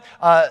John,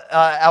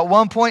 at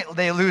one point,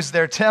 they lose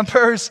their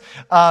tempers.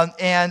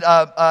 And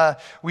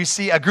we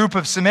see a group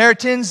of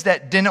Samaritans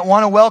that didn't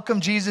want to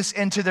welcome Jesus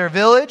into their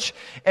village.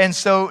 And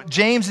so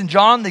James and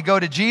John, they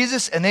go to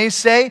Jesus and they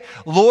say,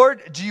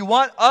 Lord, do you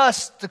want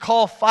us to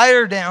call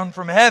fire down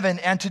from heaven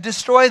and to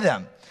destroy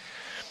them?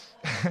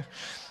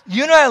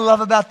 You know what I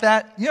love about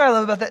that? You know what I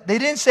love about that? They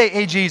didn't say,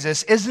 hey,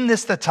 Jesus, isn't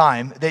this the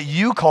time that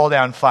you call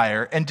down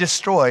fire and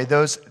destroy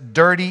those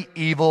dirty,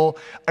 evil,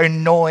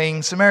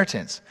 annoying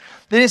Samaritans?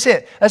 They didn't say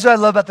it. That's what I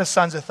love about the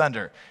sons of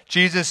thunder.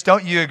 Jesus,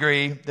 don't you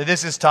agree that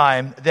this is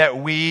time that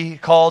we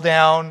call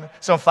down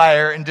some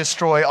fire and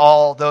destroy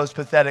all those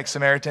pathetic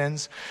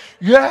Samaritans?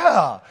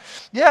 Yeah.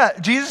 Yeah.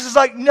 Jesus is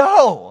like,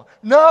 no,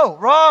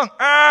 wrong.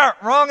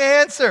 Wrong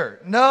answer.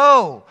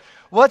 No.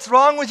 What's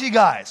wrong with you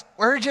guys?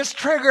 We're just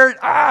triggered.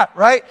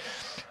 Right?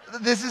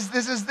 This is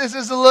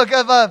the look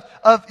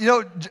of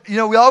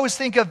we always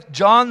think of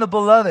John the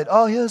Beloved.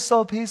 Oh, he was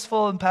so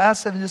peaceful and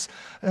passive,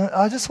 and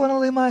I just want to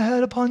lay my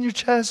head upon your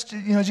chest.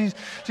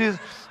 Jesus.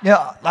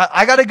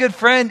 I got a good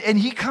friend, and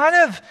he kind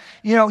of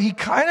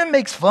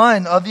makes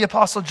fun of the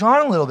Apostle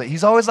John a little bit.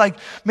 He's always like,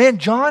 man,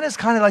 John is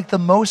kind of like the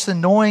most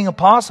annoying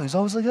apostle. He's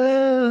always like, hey,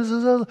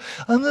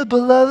 I'm the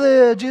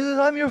beloved, Jesus,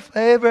 I'm your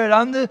favorite,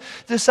 I'm the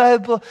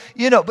disciple,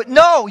 But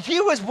no, he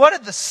was one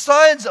of the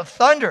sons of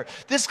thunder.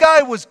 This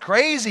guy was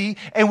crazy,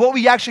 and what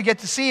we actually get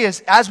to see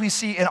is, as we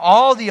see in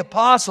all the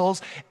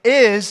apostles,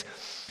 is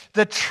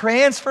the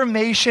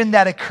transformation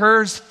that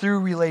occurs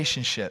through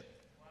relationship.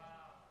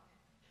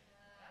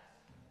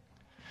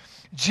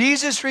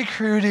 Jesus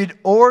recruited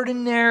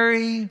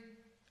ordinary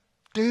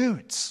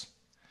dudes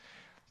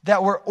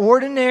that were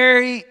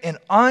ordinary and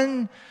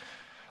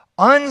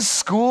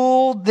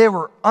unschooled. They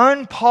were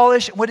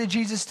unpolished. What did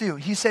Jesus do?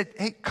 He said,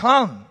 hey,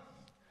 come.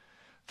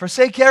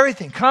 Forsake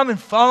everything. Come and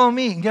follow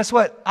me. And guess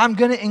what? I'm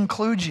going to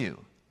include you.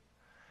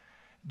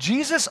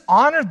 Jesus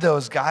honored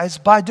those guys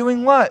by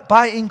doing what?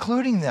 By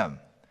including them.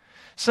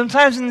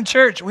 Sometimes in the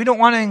church, we don't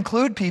want to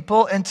include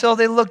people until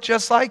they look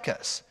just like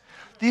us.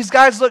 These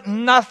guys looked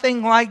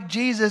nothing like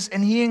Jesus,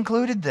 and he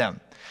included them.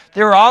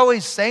 They were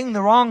always saying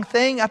the wrong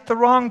thing at the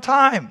wrong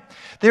time.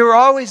 They were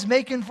always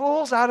making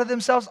fools out of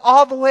themselves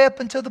all the way up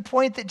until the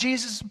point that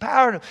Jesus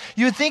empowered them.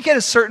 You would think at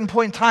a certain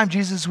point in time,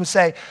 Jesus would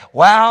say,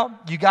 wow,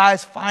 you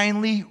guys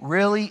finally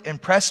really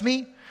impressed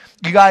me.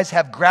 You guys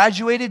have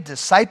graduated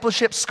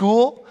discipleship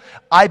school.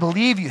 I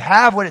believe you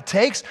have what it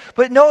takes.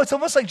 But no, it's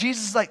almost like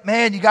Jesus is like,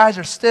 man, you guys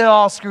are still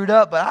all screwed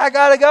up, but I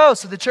got to go.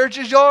 So the church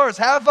is yours.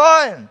 Have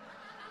fun.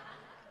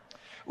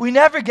 We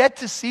never get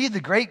to see the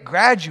great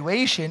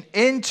graduation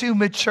into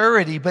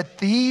maturity, but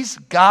these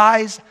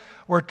guys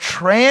were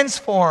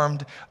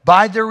transformed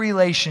by their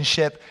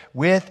relationship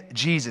with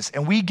Jesus.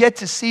 And we get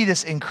to see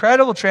this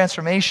incredible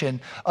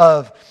transformation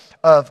of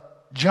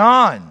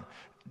John.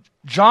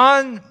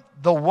 John,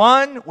 the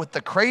one with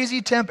the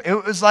crazy temper.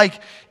 It was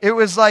like,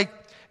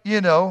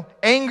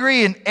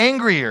 angry and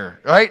angrier,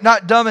 right?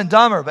 Not dumb and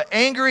dumber, but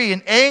angry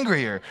and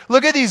angrier.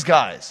 Look at these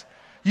guys.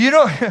 You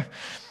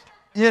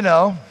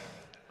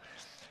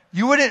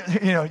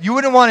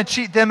wouldn't want to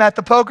cheat them at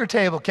the poker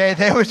table, okay?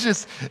 They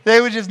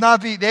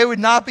would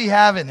not be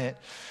having it,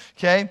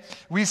 okay?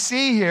 We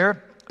see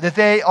here that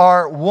they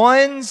are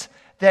ones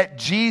that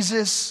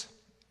Jesus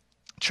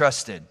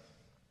trusted.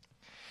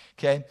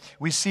 Okay,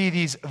 we see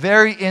these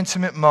very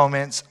intimate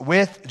moments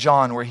with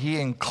John where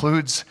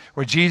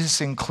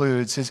Jesus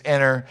includes his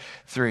inner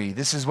three.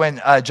 This is when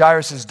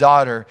Jairus'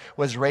 daughter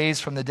was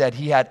raised from the dead.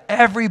 He had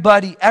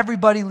everybody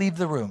leave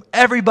the room.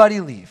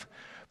 Everybody leave,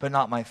 but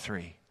not my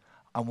three.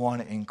 I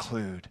want to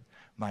include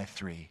my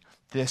three.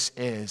 This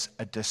is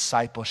a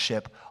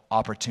discipleship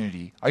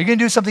opportunity. Are you going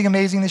to do something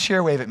amazing this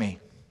year? Wave at me.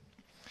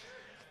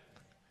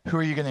 Who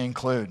are you going to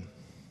include?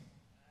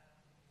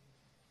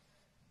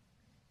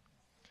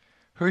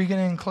 Who are you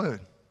going to include?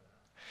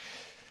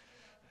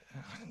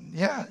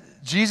 Yeah,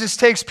 Jesus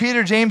takes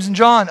Peter, James, and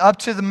John up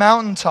to the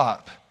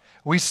mountaintop.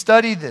 We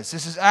studied this.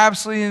 This is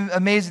absolutely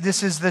amazing.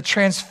 This is the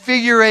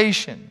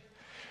transfiguration.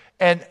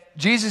 And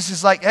Jesus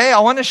is like, hey, I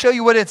want to show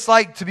you what it's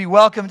like to be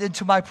welcomed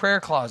into my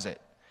prayer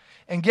closet.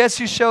 And guess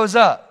who shows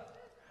up?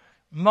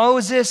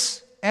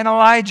 Moses and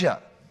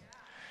Elijah.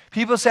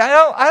 People say,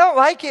 I don't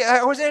like it.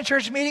 I was in a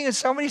church meeting and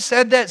somebody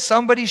said that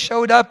somebody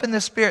showed up in the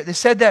Spirit. They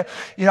said that,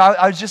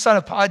 I was just on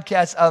a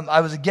podcast.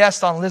 I was a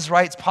guest on Liz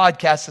Wright's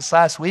podcast this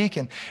last week,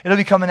 and it'll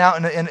be coming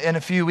out in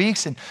a few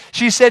weeks. And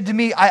she said to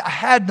me, I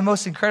had the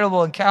most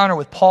incredible encounter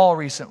with Paul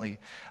recently.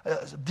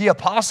 The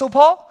Apostle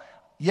Paul?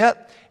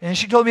 Yep. And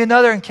she told me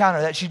another encounter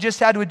that she just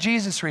had with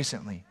Jesus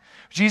recently.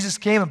 Jesus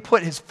came and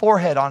put his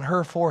forehead on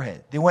her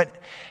forehead. They went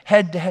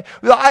head to head.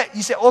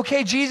 You say,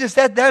 okay, Jesus,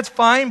 that's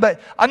fine,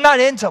 but I'm not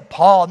into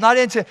Paul.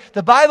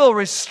 The Bible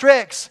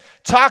restricts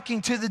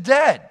talking to the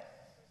dead.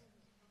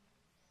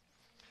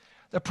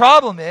 The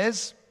problem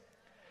is,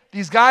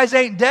 these guys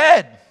ain't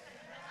dead.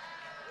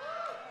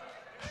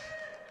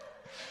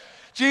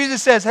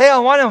 Jesus says, hey, I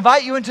want to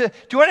invite you into, do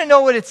you want to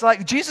know what it's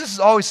like? Jesus is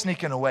always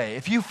sneaking away.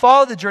 If you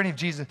follow the journey of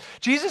Jesus,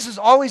 Jesus is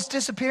always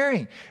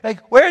disappearing.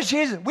 Like, where's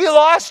Jesus? We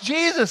lost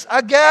Jesus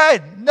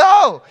again.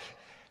 No.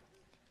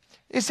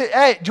 He said,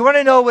 hey, do you want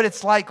to know what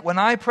it's like when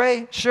I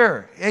pray?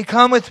 Sure. Hey,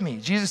 come with me.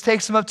 Jesus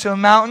takes them up to a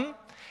mountain,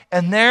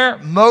 and there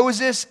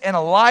Moses and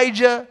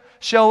Elijah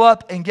show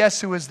up, and guess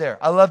who is there?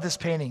 I love this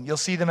painting. You'll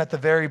see them at the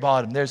very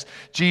bottom. There's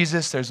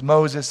Jesus, there's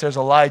Moses, there's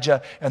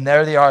Elijah, and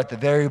there they are at the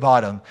very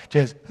bottom.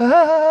 Just,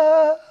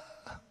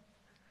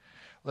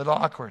 A little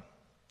awkward.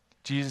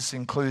 Jesus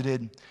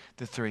included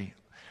the three.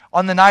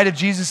 On the night of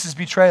Jesus'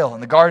 betrayal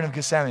in the Garden of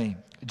Gethsemane,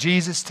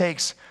 Jesus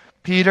takes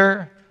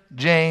Peter,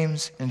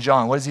 James, and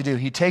John. What does he do?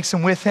 He takes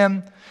them with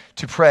him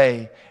to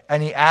pray,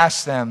 and he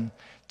asks them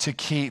to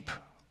keep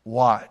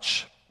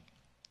watch.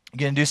 You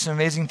going to do some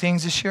amazing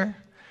things this year?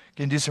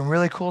 Going to do some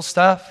really cool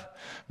stuff?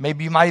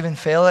 Maybe you might even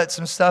fail at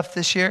some stuff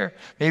this year.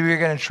 Maybe you're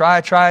going to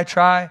try.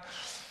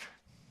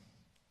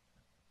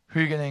 Who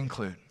are you going to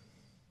include?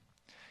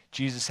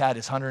 Jesus had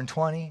his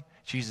 120.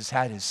 Jesus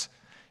had his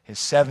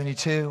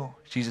 72.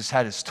 Jesus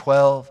had his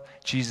 12.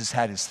 Jesus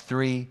had his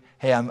 3.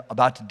 Hey, I'm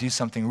about to do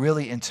something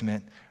really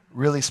intimate,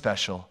 really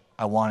special.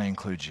 I want to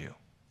include you.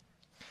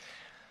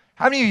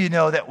 How many of you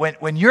know that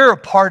when you're a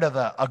part of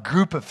a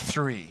group of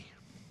 3,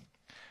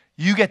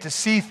 you get to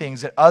see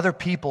things that other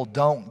people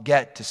don't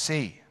get to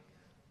see?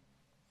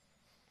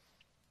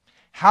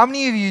 How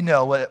many of you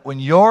know when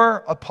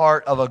you're a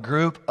part of a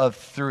group of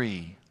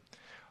 3,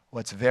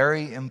 what's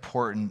very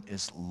important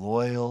is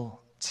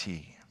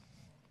loyalty?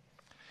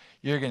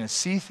 You're going to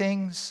see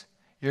things,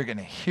 you're going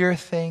to hear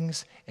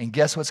things, and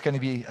guess what's going to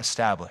be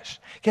established?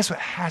 Guess what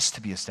has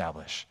to be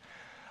established?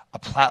 A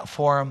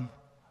platform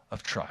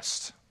of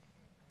trust.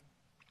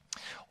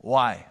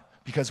 Why?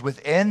 Because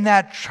within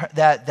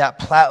that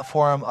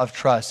platform of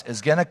trust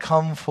is going to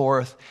come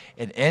forth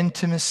an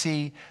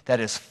intimacy that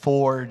is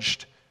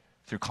forged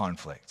through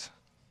conflict.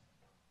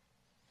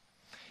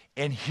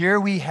 And here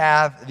we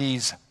have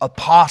these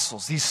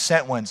apostles, these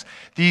sent ones,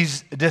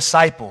 these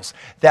disciples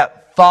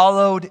that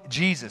followed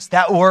Jesus,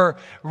 that were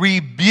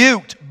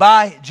rebuked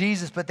by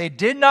Jesus, but they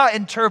did not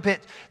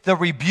interpret the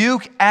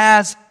rebuke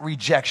as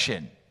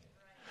rejection.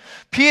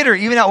 Peter,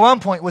 even at one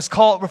point, was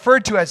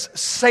referred to as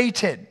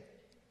Satan.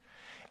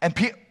 And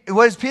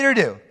what does Peter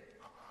do?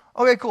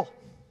 Okay, cool.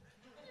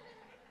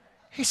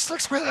 He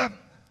sticks with him.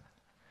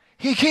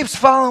 He keeps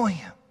following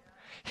him.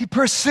 He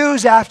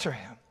pursues after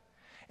him.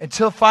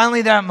 Until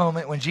finally that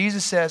moment when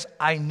Jesus says,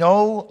 I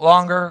no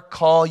longer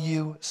call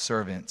you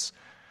servants.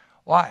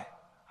 Why?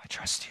 I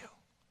trust you.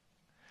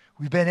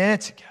 We've been in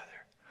it together.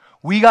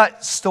 We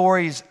got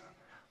stories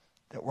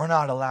that we're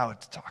not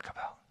allowed to talk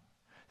about.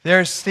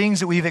 There's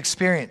things that we've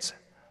experienced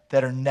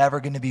that are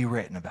never going to be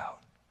written about,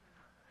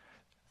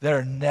 that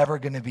are never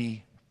going to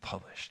be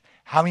published.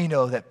 How many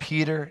know that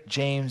Peter,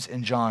 James,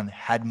 and John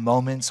had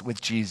moments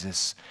with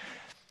Jesus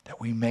that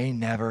we may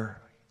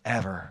never,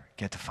 ever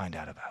get to find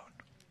out about?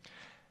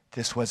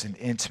 This was an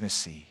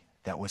intimacy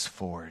that was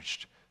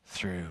forged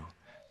through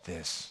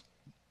this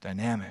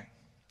dynamic.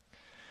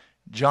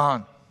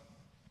 John,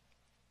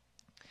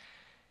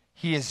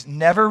 he is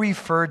never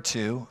referred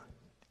to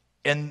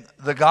in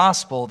the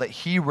gospel that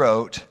he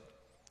wrote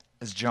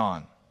as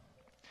John.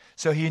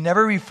 So he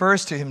never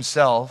refers to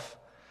himself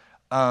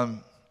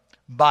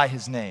by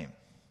his name.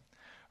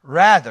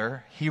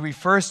 Rather, he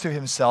refers to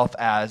himself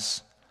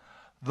as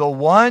the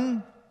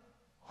one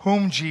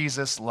whom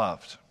Jesus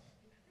loved,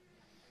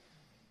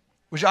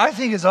 which I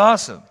think is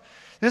awesome.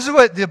 This is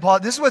what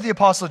the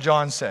Apostle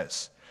John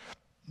says.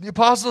 The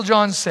Apostle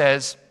John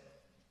says,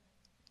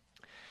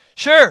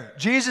 sure,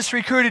 Jesus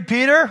recruited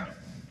Peter.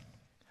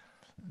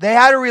 They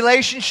had a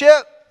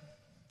relationship.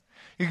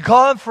 You can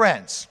call them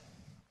friends.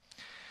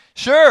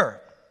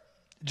 Sure,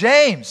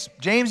 James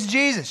and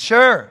Jesus,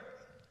 sure.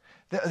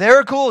 They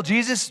were cool.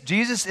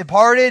 Jesus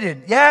imparted,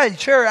 and yeah,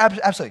 sure,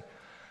 absolutely.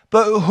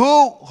 But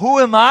who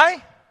am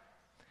I?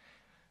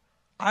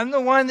 I'm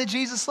the one that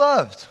Jesus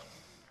loved.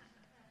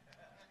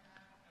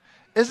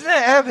 Isn't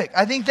that epic?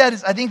 I think that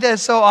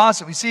is so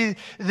awesome. We see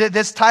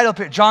this title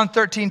here, John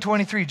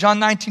 13:23, John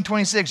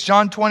 19:26,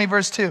 John 20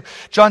 verse 2,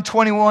 John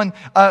 21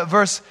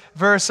 verse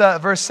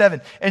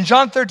 7. And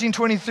John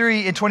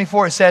 13:23 and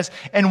 24 it says,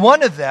 and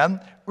one of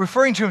them,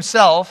 referring to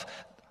himself,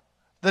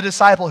 the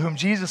disciple whom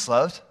Jesus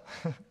loved,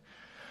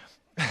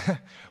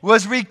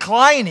 was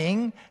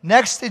reclining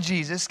next to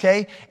Jesus,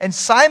 okay? And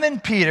Simon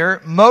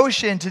Peter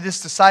motioned to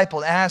this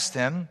disciple and asked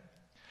him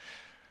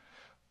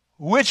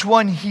which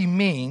one he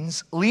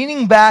means.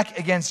 Leaning back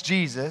against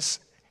Jesus,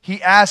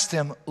 he asked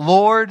him,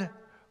 Lord,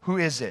 who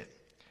is it?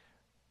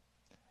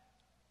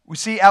 We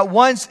see at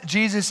once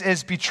Jesus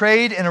is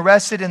betrayed and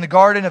arrested in the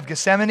Garden of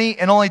Gethsemane,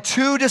 and only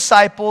 2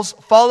 disciples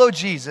follow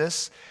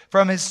Jesus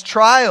from his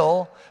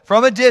trial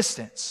from a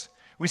distance.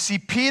 We see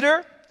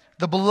Peter,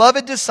 the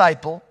beloved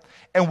disciple,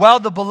 and while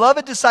the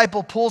beloved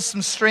disciple pulls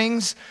some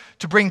strings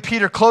to bring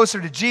Peter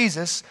closer to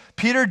Jesus,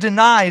 Peter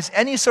denies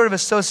any sort of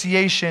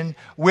association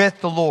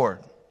with the Lord.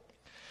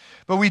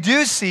 But we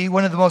do see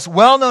one of the most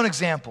well-known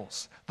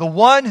examples, the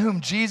one whom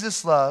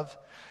Jesus loved,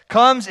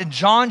 comes in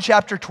John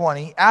chapter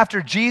 20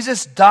 after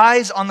Jesus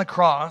dies on the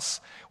cross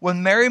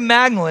when Mary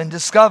Magdalene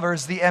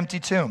discovers the empty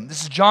tomb.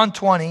 This is John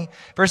 20,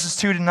 verses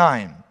 2 to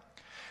 9.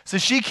 So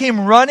she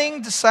came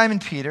running to Simon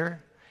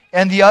Peter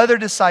and the other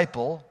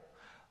disciple,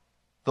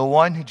 the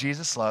one who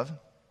Jesus loved.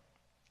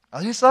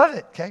 I just love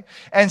it, okay?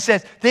 And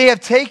says, they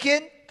have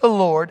taken the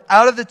Lord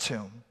out of the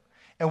tomb,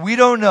 and we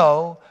don't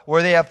know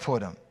where they have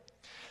put him.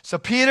 So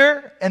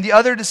Peter and the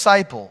other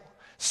disciple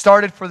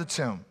started for the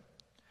tomb.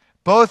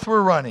 Both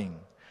were running,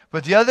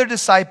 but the other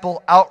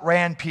disciple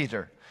outran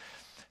Peter.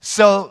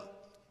 So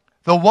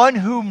the one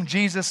whom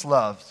Jesus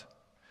loved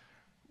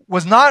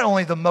was not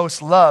only the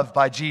most loved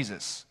by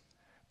Jesus,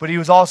 but he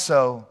was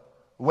also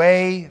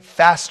way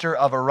faster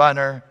of a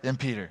runner than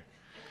Peter.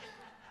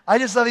 I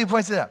just love he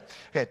points it out.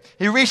 Okay,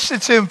 he reached the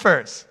tomb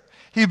first.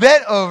 He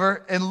bent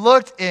over and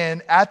looked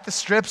in at the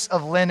strips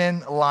of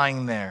linen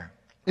lying there.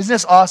 Isn't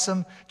this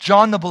awesome?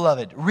 John the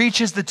Beloved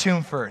reaches the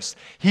tomb first.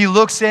 He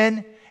looks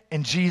in,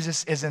 and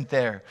Jesus isn't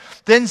there.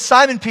 Then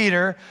Simon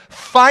Peter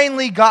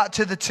finally got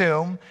to the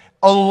tomb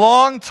a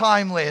long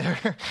time later,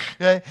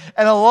 okay?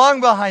 And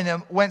along behind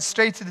him went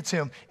straight to the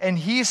tomb. And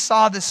he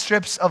saw the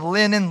strips of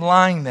linen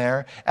lying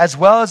there, as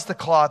well as the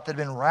cloth that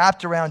had been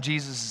wrapped around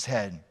Jesus'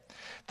 head.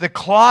 The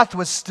cloth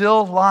was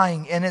still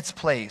lying in its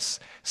place,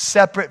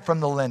 separate from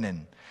the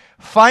linen.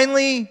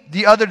 Finally,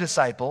 the other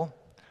disciple,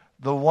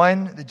 the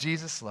one that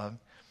Jesus loved,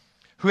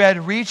 who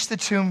had reached the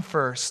tomb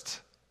first.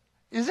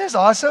 Isn't this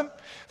awesome?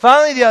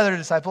 Finally, the other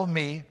disciple,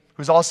 me,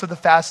 who's also the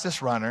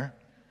fastest runner.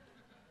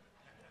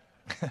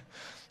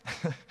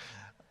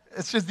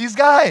 It's just these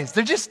guys.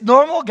 They're just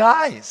normal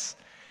guys.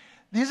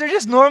 These are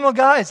just normal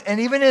guys. And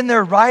even in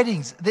their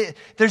writings,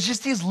 there's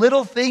just these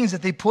little things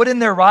that they put in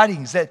their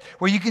writings that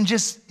where you can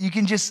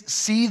just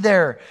see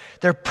their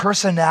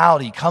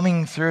personality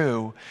coming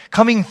through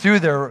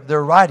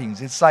their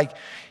writings. It's like,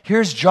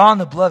 here's John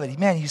the Beloved.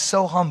 Man, he's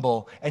so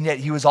humble, and yet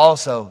he was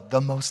also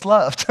the most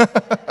loved.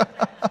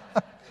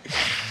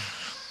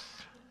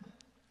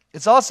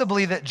 It's also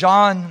believed that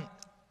John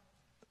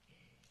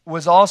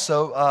was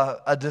also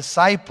a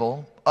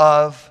disciple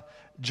of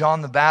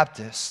John the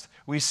Baptist.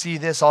 We see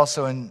this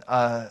also in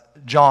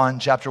John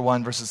chapter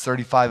 1, verses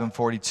 35 and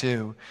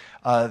 42,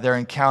 their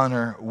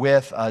encounter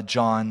with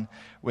John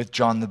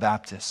the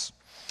Baptist.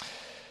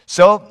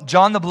 So,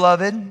 John the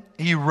Beloved,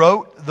 he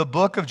wrote the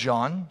book of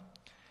John.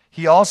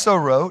 He also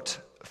wrote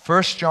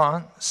 1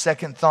 John, 2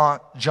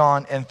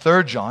 John, and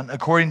 3 John,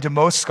 according to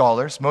most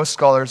scholars. Most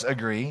scholars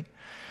agree.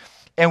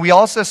 And we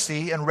also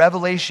see in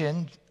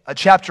Revelation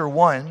chapter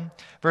 1,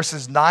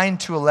 verses 9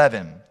 to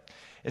 11.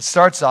 It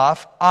starts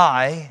off,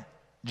 I,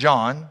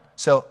 John.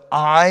 So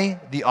I,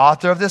 the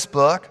author of this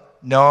book,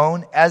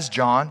 known as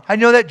John. I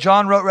know that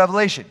John wrote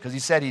Revelation because he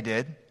said he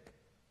did.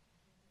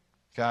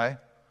 Okay?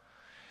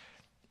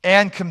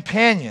 And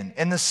companion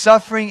in the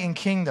suffering and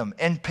kingdom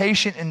and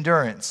patient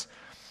endurance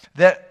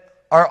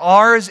that are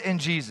ours in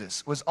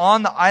Jesus, was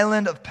on the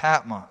island of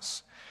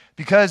Patmos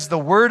because the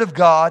word of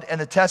God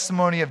and the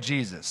testimony of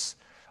Jesus.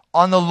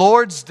 On the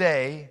Lord's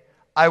day,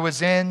 I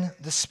was in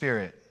the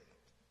Spirit.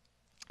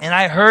 And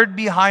I heard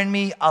behind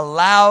me a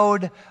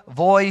loud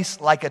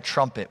voice like a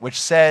trumpet, which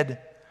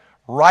said,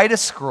 write a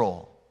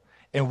scroll,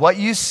 and what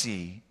you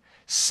see,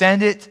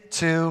 send it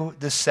to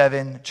the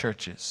 7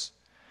 churches.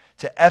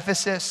 To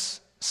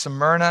Ephesus,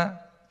 Smyrna,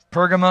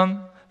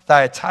 Pergamum,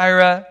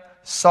 Thyatira,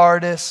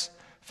 Sardis,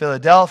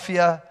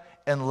 Philadelphia,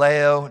 and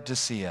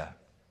Laodicea.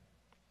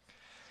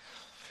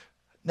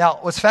 Now,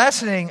 what's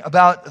fascinating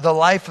about the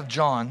life of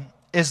John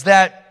is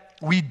that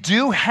we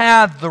do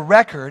have the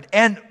record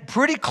and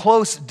pretty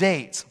close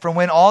dates from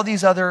when all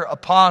these other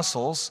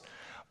apostles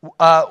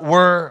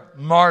were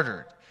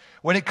martyred.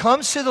 When it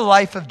comes to the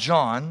life of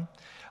John,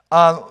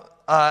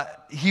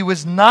 he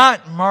was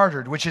not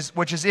martyred, which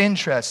is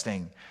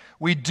interesting.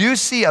 We do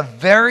see a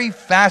very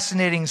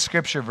fascinating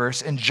scripture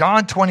verse in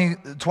John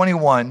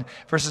 21,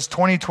 verses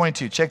 20 to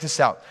 22. Check this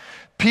out.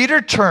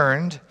 Peter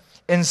turned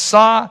and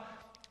saw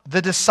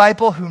the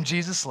disciple whom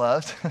Jesus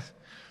loved.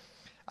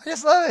 I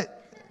just love it.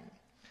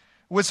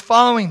 Was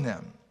following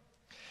them.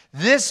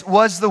 This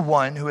was the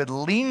one who had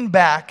leaned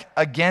back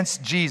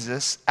against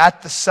Jesus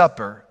at the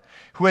supper,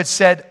 who had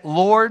said,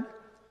 Lord,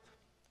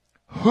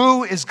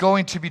 who is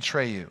going to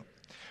betray you?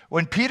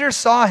 When Peter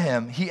saw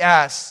him, he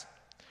asked,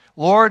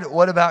 Lord,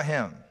 what about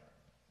him?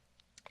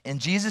 And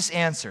Jesus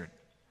answered,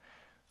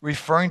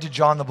 referring to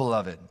John the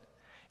Beloved,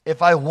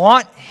 if I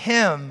want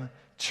him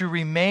to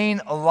remain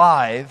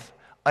alive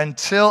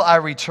until I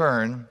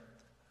return,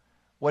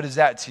 what is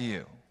that to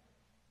you?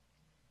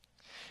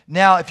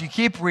 Now, if you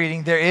keep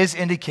reading, there is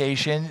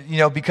indication,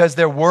 because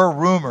there were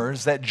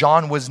rumors that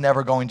John was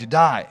never going to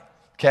die,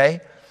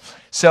 okay?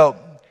 So,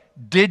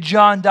 did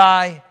John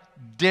die?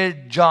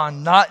 Did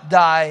John not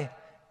die?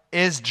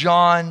 Is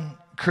John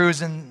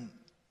cruising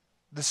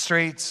the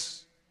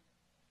streets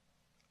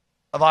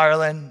of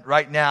Ireland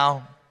right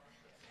now?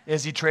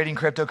 Is he trading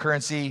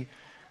cryptocurrency?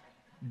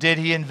 Did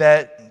he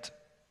invent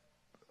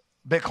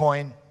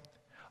Bitcoin?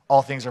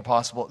 All things are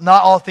possible.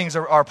 Not all things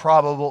are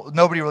probable.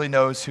 Nobody really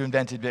knows who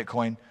invented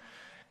Bitcoin.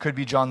 Could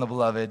be John the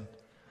Beloved.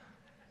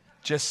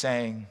 Just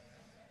saying.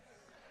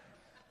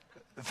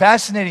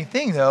 Fascinating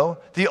thing, though.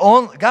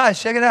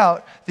 Guys, check it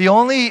out. The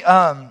only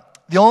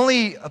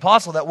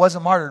apostle that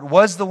wasn't martyred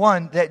was the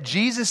one that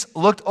Jesus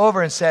looked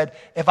over and said,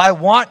 if I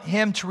want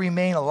him to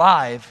remain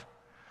alive,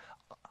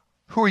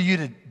 who are you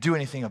to do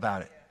anything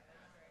about it?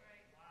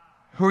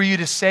 Who are you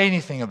to say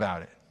anything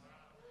about it?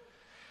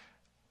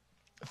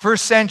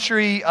 First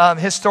century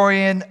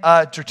historian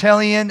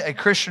Tertullian, a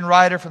Christian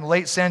writer from the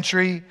late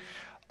century,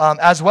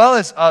 as well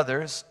as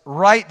others,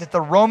 write that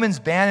the Romans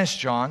banished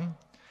John.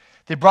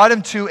 They brought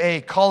him to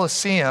a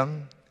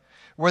Colosseum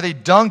where they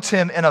dunked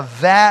him in a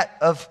vat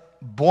of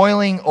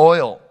boiling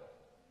oil.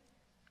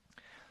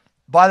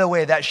 By the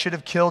way, that should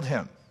have killed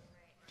him.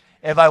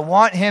 If I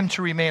want him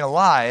to remain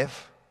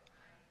alive,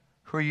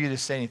 who are you to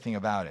say anything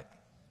about it?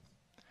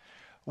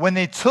 When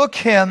they took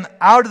him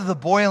out of the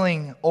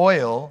boiling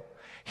oil,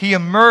 he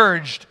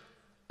emerged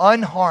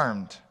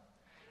unharmed,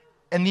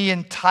 and the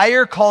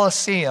entire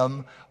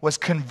Colosseum was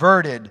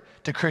converted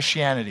to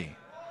Christianity.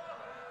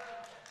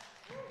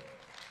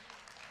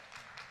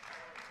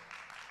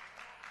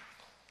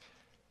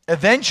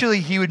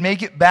 Eventually, he would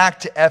make it back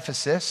to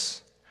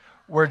Ephesus,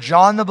 where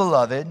John the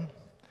Beloved,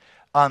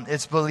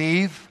 it's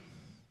believed,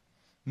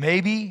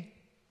 maybe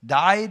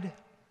died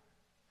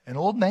an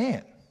old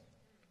man.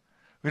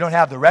 We don't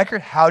have the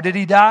record. How did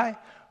he die?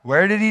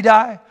 Where did he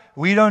die?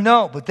 We don't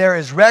know. But there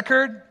is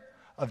record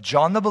of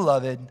John the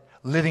Beloved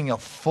living a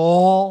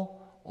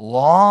full,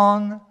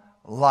 long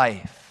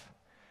life,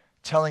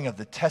 telling of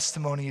the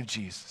testimony of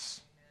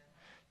Jesus,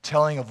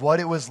 telling of what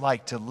it was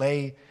like to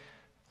lay.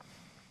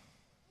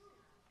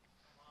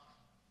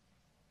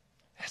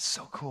 It's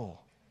so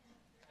cool.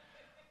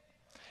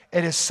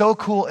 It is so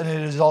cool, and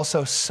it is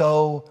also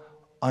so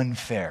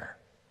unfair.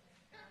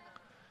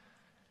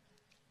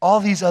 All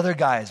these other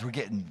guys were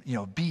getting,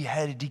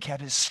 beheaded,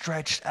 decapitated,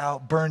 stretched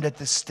out, burned at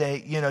the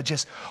stake,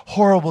 just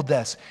horrible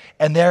deaths.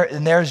 And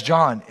there's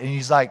John, and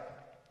he's like,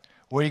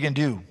 what are you going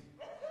to do?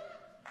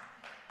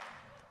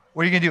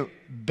 What are you going to do?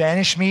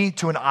 Banish me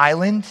to an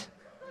island?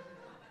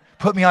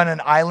 Put me on an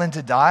island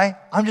to die?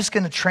 I'm just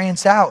going to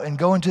trance out and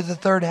go into the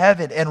third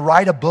heaven and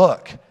write a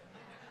book.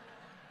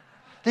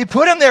 They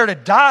put him there to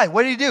die.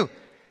 What did he do?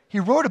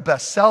 He wrote a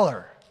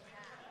bestseller.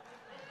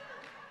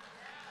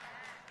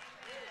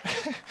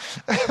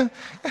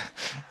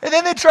 And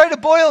then they try to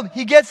boil him.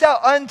 He gets out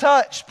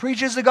untouched,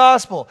 preaches the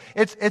gospel.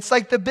 It's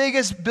like the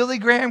biggest Billy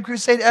Graham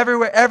crusade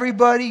everywhere.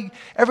 Everybody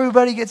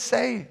gets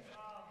saved.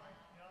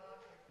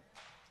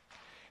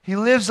 He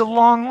lives a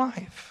long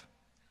life.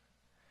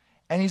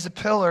 And he's a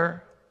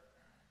pillar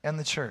in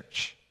the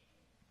church.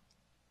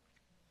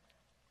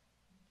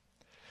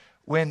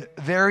 When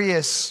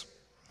various,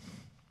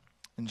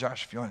 and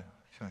Josh, if you want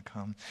to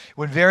come,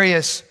 when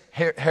various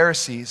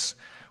heresies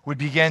would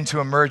begin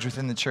to emerge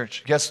within the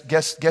church.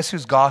 Guess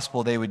whose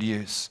gospel they would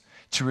use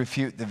to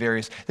refute the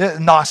various.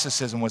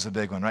 Gnosticism was a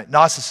big one, right?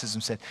 Gnosticism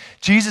said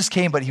Jesus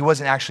came, but he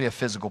wasn't actually a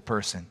physical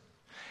person.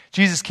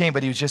 Jesus came,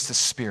 but he was just a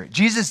spirit.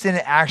 Jesus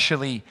didn't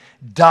actually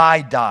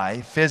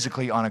die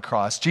physically on a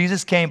cross.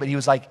 Jesus came, but he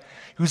was like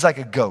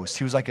a ghost.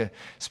 He was like a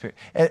spirit.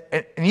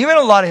 And even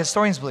a lot of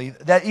historians believe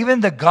that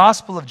even the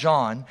Gospel of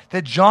John,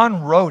 that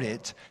John wrote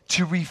it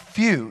to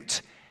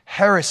refute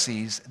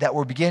heresies that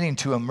were beginning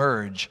to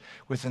emerge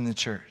within the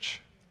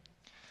church.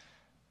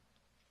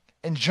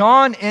 And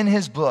John, in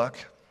his book,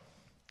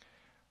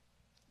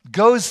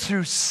 goes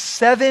through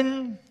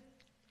 7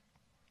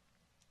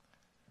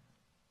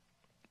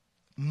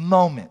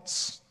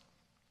 moments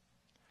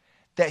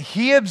that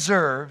he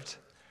observed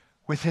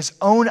with his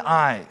own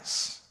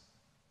eyes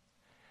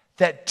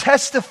that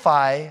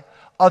testify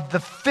of the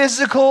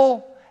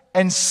physical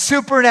and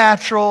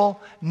supernatural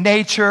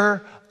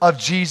nature of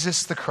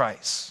Jesus the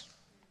Christ.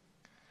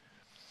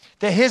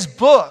 That his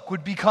book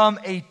would become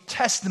a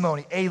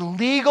testimony, a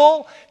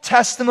legal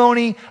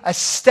testimony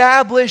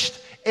established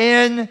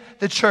in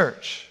the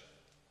church.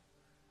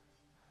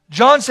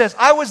 John says,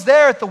 I was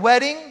there at the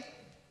wedding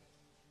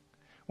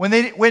when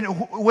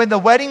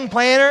the wedding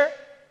planner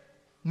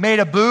made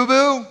a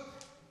boo-boo.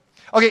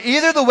 Okay,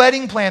 either the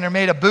wedding planner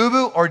made a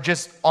boo-boo or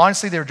just,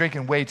 honestly, they were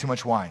drinking way too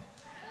much wine.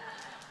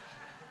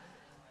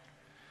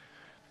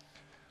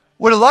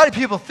 What a lot of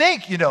people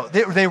think,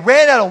 they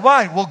ran out of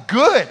wine. Well,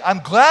 good. I'm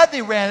glad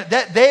they ran.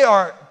 That they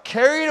are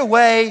carried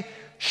away.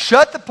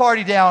 Shut the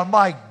party down.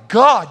 My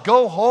God,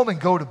 go home and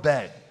go to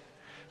bed.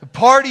 The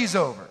party's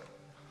over.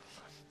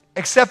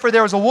 Except for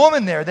there was a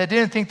woman there that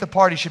didn't think the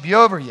party should be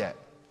over yet.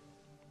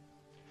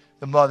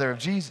 The mother of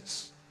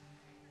Jesus.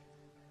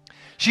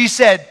 She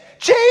said,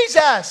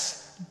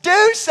 Jesus,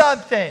 do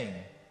something.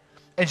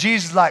 And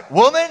Jesus is like,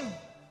 woman,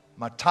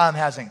 my time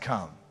hasn't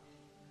come.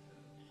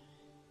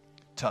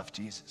 Tough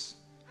Jesus.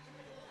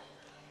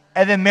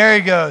 And then Mary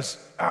goes,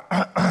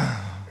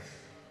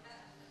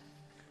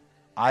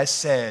 I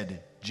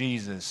said,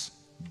 Jesus,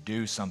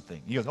 do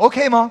something. He goes,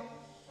 okay, Mom.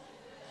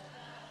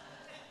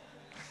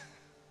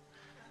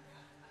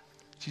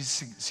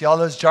 Jesus, see all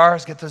those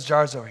jars? Get those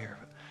jars over here.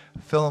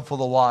 Fill them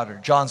full of water.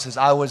 John says,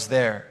 I was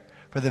there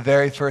for the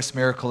very first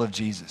miracle of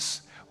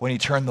Jesus when he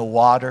turned the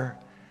water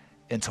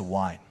into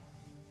wine.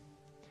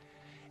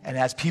 And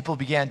as people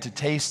began to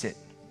taste it,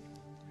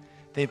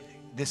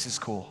 this is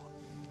cool.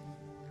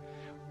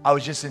 I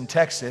was just in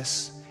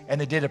Texas,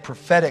 and they did a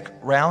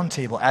prophetic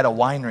roundtable at a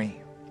winery.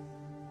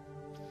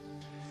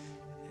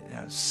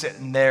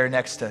 Sitting there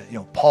next to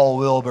Paul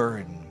Wilbur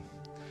and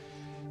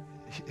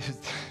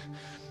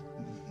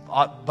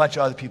a bunch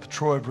of other people,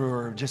 Troy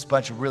Brewer, just a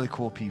bunch of really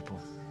cool people.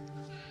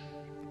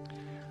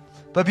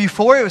 But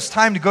before it was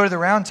time to go to the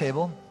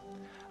roundtable,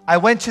 I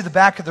went to the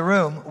back of the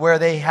room where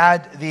they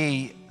had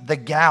the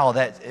gal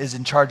that is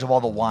in charge of all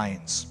the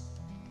wines.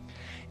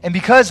 And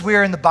because we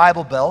were in the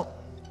Bible Belt,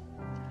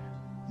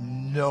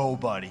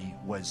 nobody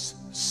was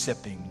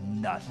sipping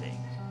nothing.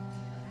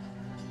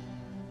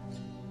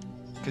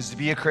 Because to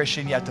be a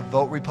Christian, you have to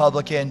vote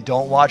Republican,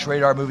 don't watch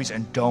rated R movies,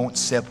 and don't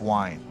sip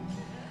wine.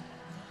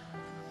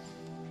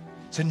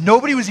 So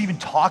nobody was even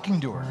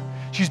talking to her.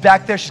 She's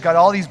back there. She's got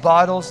all these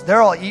bottles.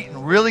 They're all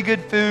eating really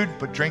good food,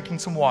 but drinking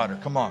some water.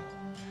 Come on.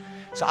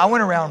 So I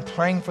went around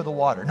praying for the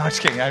water. No, I'm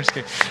just kidding. I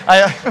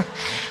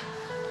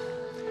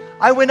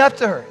went up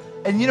to her.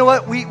 And you know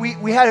what?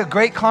 We had a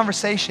great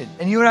conversation.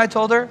 And you know what I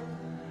told her?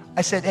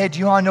 I said, hey, do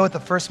you want to know what the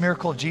first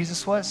miracle of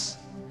Jesus was?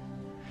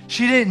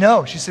 She didn't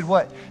know. She said,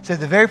 what? She said,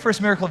 the very first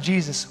miracle of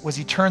Jesus was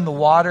he turned the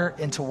water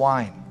into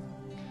wine.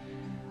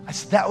 I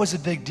said, that was a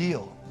big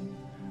deal.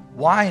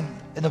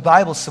 Wine in the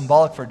Bible is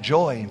symbolic for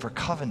joy and for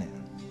covenant.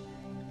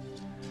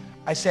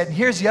 I said, and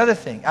here's the other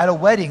thing. At a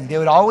wedding, they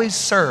would always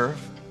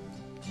serve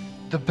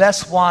the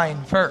best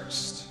wine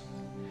first.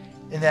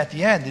 And at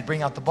the end, they'd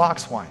bring out the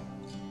box wine,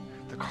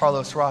 the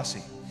Carlos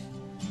Rossi.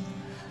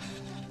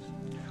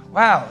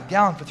 Wow, a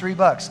gallon for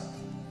 $3.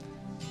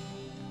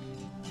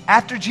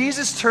 After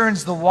Jesus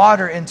turns the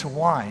water into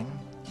wine,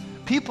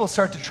 people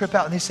start to trip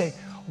out and they say,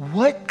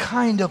 what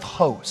kind of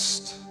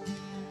host?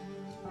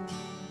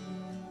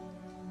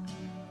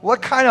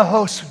 What kind of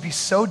host would be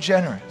so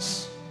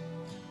generous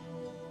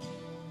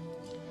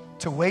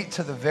to wait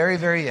to the very,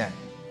 very end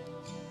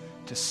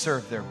to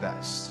serve their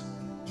best?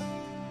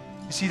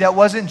 You see, that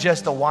wasn't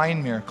just a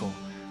wine miracle.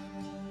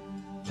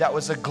 That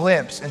was a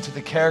glimpse into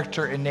the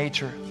character and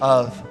nature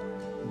of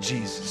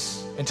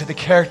Jesus, into the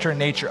character and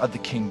nature of the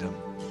kingdom.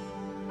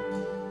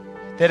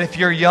 That if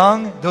you're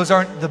young, those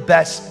aren't the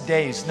best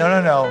days.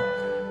 No.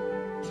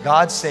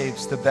 God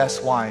saves the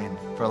best wine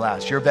for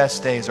last. Your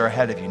best days are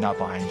ahead of you, not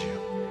behind you.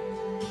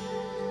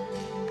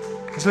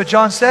 This is what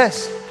John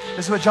says.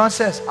 This is what John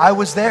says. I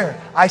was there.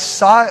 I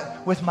saw it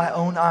with my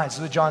own eyes. This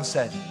is what John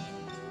said.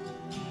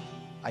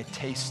 I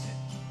tasted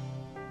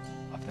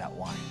of that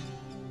wine.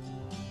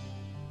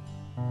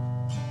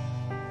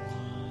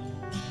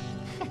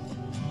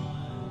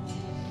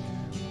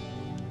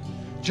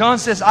 John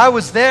says, I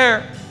was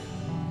there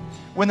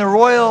when the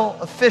royal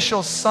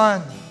official's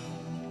son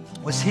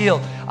was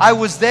healed. I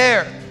was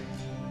there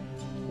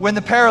when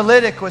the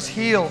paralytic was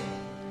healed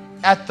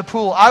at the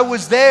pool. I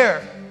was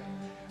there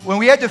when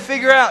we had to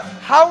figure out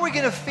how are we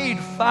going to feed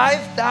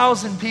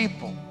 5,000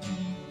 people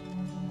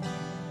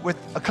with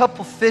a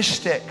couple fish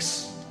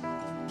sticks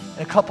and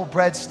a couple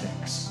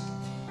breadsticks.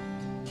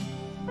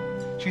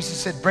 Jesus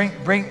said,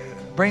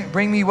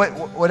 bring me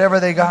whatever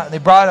they got. And they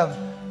brought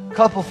him a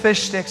couple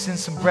fish sticks and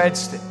some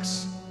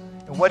breadsticks.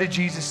 And what did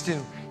Jesus do?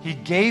 He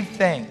gave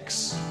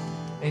thanks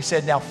and he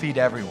said, now feed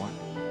everyone.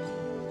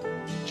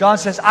 John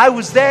says, I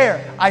was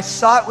there. I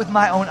saw it with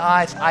my own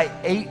eyes. I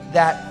ate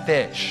that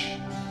fish.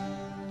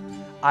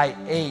 I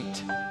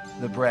ate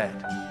the bread.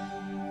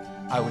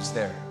 I was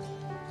there.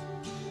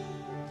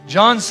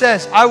 John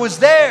says, I was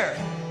there.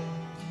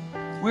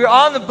 We were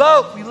on the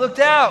boat. We looked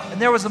out and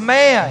there was a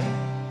man.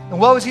 And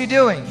what was he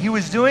doing? He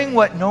was doing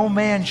what no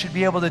man should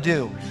be able to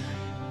do.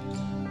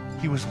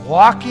 He was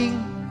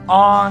walking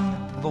on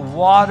the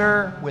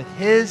water with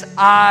his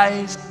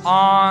eyes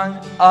on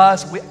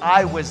us.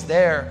 I was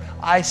there.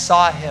 I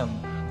saw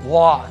him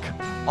walk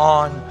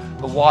on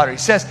the water. He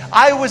says,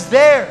 I was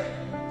there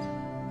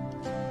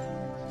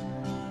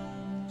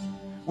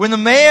when the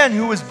man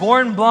who was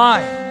born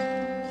blind,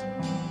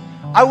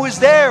 I was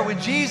there when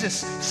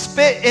Jesus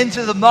spit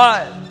into the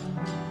mud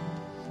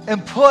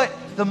and put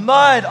the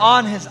mud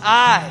on his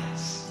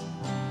eyes.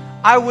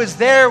 I was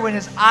there when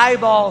his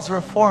eyeballs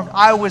were formed.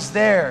 I was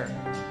there.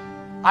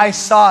 I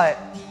saw it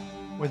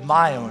with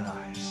my own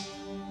eyes.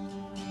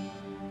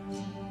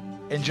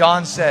 And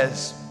John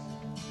says,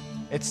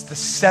 it's the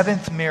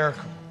seventh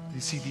miracle.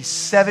 You see, these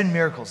 7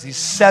 miracles, the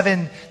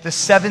 7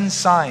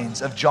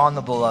 signs of John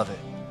the Beloved.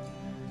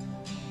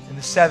 And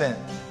the 7th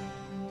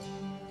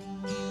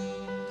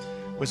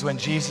was when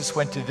Jesus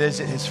went to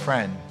visit his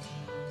friend,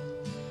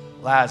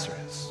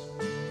 Lazarus,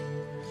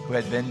 who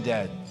had been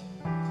dead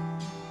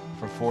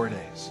for 4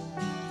 days.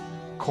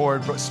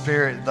 Cord,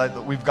 spirit,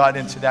 we've gotten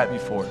into that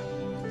before.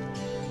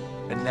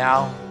 And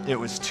now it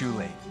was too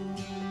late.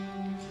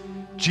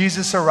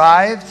 Jesus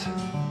arrived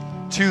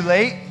too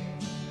late,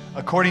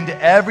 according to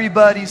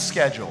everybody's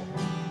schedule.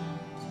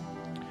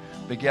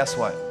 But guess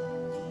what?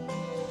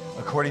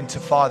 According to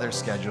Father's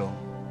schedule,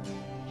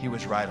 he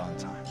was right on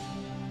time.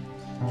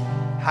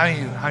 How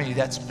many of you,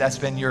 that's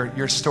been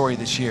your story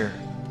this year?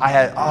 I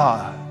had,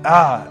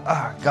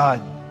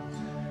 God,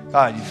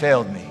 you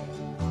failed me.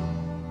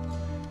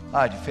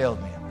 God, you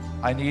failed me.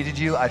 I needed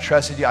you. I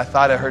trusted you. I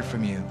thought I heard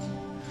from you.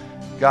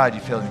 God, you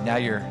failed me. Now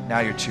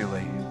you're too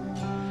late.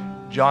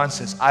 John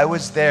says, I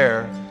was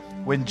there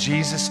when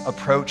Jesus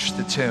approached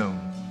the tomb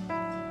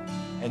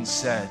and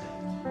said,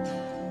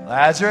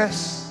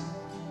 Lazarus,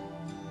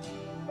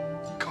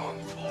 come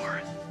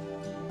forth.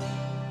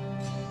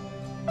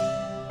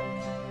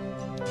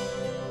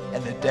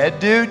 And the dead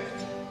dude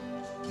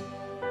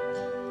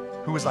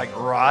who was like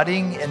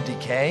rotting and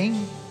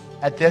decaying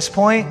at this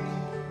point,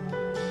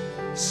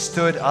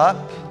 stood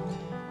up,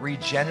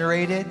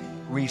 regenerated,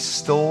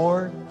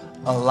 restored,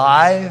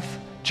 alive.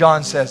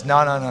 John says, no.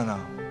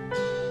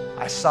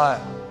 I saw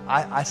it.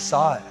 I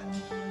saw it.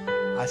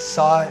 I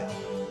saw it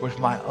with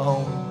my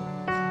own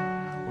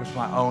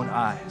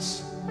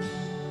eyes.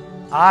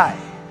 I,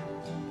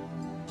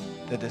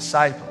 the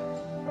disciple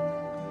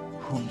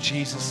whom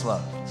Jesus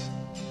loved,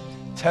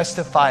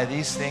 testify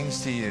these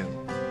things to you.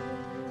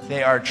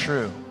 They are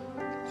true.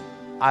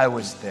 I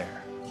was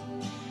there.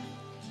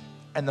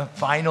 And the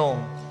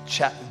final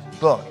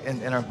book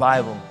in our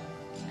Bible,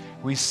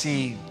 we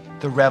see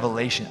the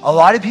Revelation. A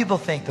lot of people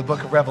think the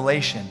book of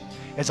Revelation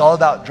is all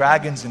about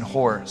dragons and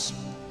whores.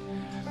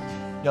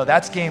 No,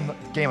 that's Game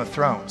of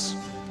Thrones.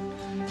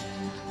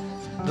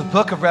 The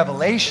book of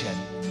Revelation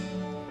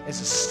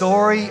is a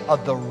story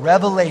of the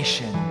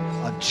revelation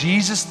of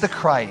Jesus the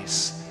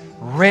Christ,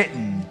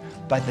 written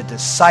by the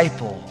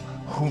disciple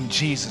whom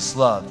Jesus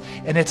loved.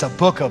 And it's a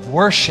book of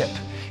worship.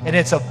 And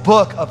it's a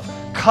book of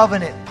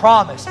covenant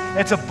promise.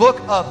 It's a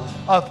book of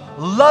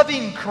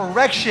loving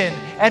correction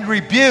and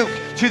rebuke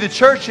to the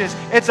churches.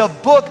 It's a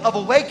book of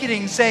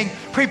awakening, saying,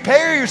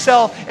 prepare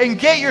yourself and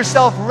get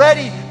yourself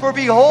ready, for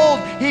behold,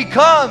 he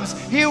comes.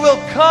 He will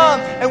come.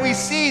 And we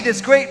see this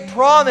great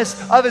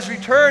promise of his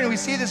return. We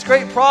see this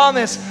great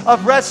promise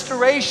of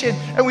restoration.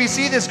 And we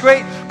see this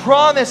great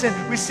promise.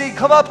 And we see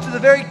come up to the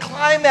very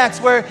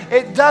climax where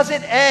it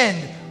doesn't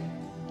end.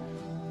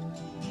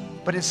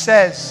 But it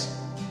says,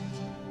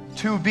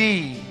 to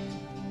be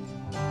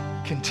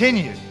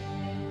continued.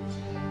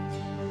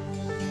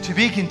 To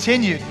be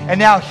continued. And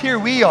now here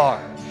we are,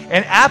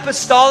 an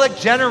apostolic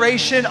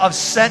generation of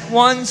sent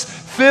ones,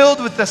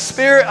 filled with the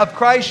Spirit of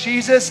Christ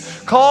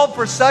Jesus, called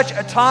for such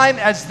a time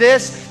as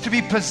this, to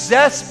be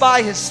possessed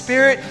by his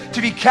Spirit,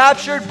 to be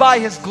captured by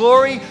his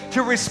glory,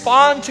 to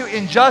respond to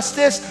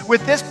injustice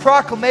with this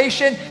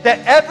proclamation that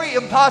every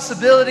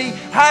impossibility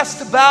has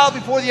to bow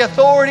before the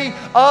authority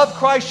of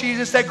Christ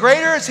Jesus, that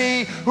greater is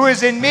he who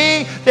is in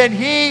me than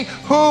he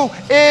who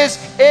is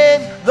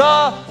in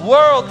the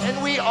world.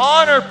 And we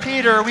honor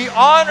Peter, we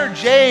honor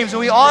James, and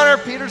we honor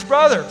Peter's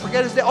brother.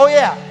 Forget his name. Oh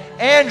yeah,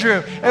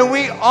 Andrew. And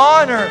we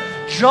honor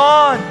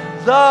John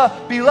the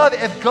beloved.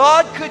 If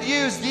God could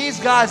use these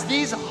guys,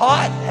 these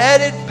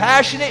hot-headed,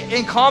 passionate,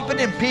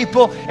 incompetent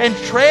people, and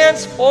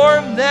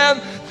transform them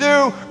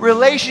through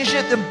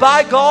relationship, then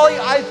by golly,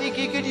 I think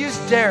he could use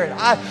Darren.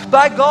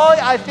 By golly,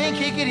 I think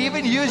he could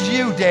even use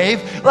you,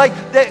 Dave. Like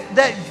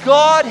that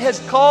God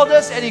has called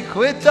us and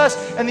equipped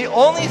us, and the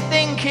only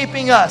thing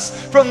keeping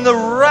us from the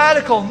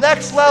radical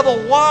next level,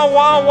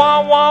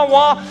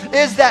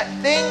 is that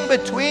thing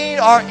between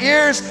our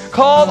ears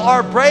called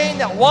our brain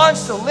that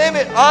wants to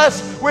limit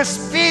us with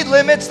speed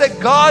limits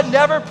that God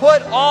never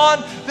put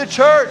on the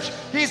church.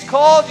 He's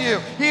called you.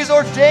 He's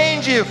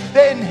ordained you.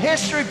 That in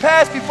history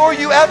past, before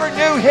you ever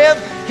knew him,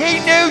 he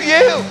knew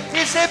you.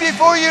 He said,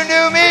 before you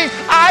knew me,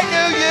 I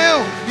knew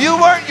you. You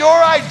weren't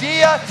your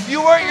idea. You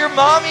weren't your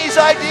mommy's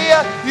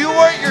idea. You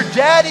weren't your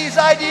daddy's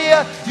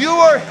idea. You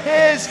were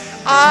his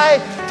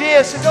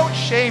idea. So don't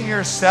shame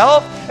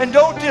yourself, and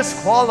don't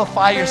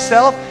disqualify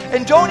yourself,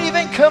 and don't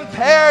even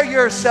compare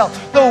yourself.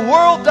 The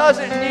world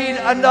doesn't need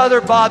another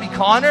Bobby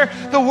Conner.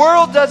 The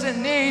world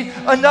doesn't need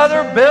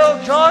another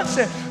Bill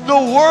Johnson. The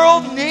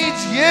world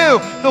needs you.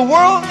 The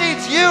world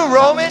needs you,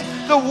 Roman.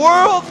 The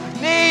world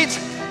needs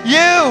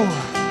you.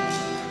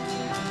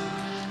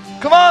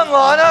 Come on,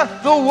 Lana.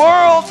 The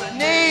world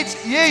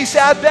needs you. You say,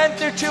 I've been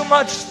through too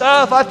much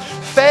stuff. I've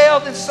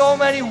failed in so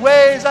many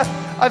ways.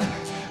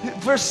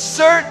 For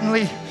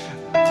certainly,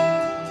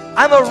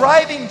 I'm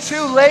arriving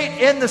too late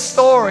in the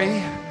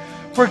story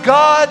for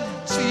God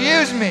to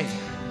use me.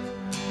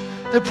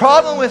 The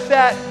problem with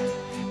that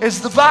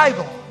is the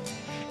Bible.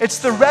 It's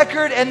the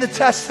record and the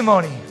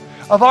testimony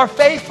of our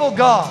faithful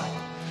God,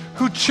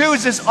 who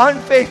chooses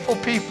unfaithful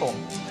people,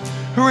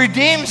 who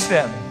redeems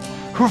them,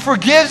 who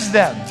forgives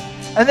them,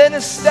 and then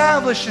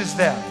establishes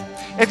them.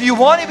 If you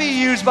want to be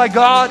used by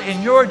God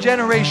in your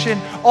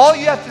generation, all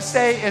you have to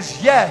say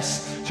is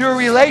yes to a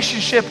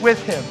relationship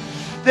with him.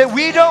 That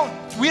we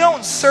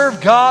don't serve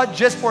God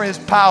just for his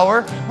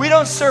power. We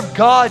don't serve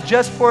God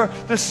just for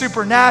the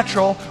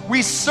supernatural.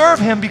 We serve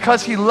him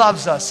because he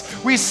loves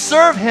us. We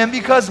serve him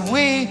because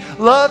we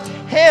love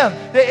him.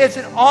 It's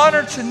an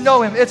honor to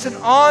know him. It's an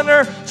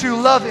honor to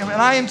love him.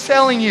 And I am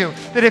telling you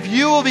that if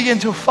you will begin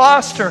to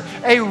foster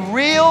a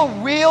real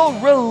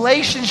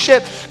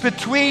relationship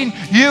between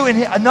you and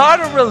him, not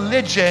a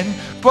religion,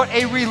 but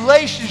a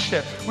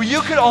relationship where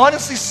you could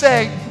honestly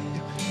say,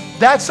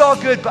 that's all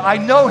good, but I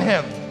know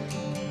him.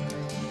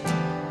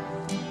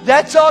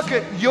 That's all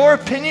good. Your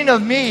opinion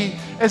of me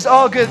is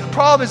all good. The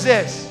problem is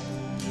this.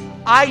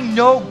 I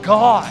know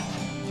God.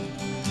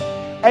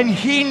 And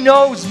he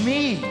knows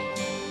me.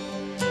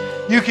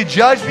 You can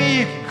judge me.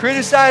 You can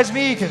criticize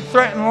me. You can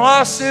threaten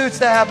lawsuits.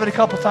 That happened a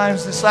couple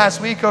times this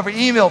last week over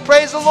email.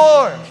 Praise the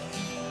Lord.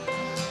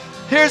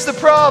 Here's the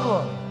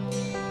problem.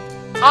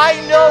 I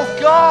know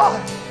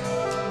God.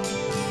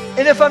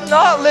 And if I'm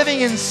not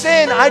living in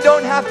sin, I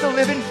don't have to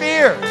live in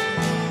fear.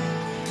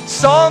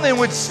 Solomon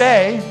would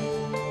say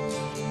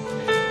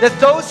that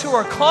those who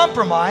are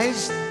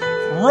compromised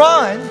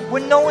run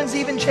when no one's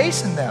even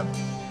chasing them.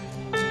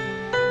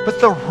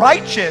 But the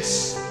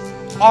righteous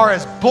are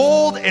as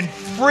bold and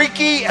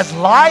freaky as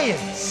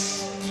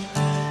lions.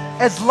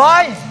 As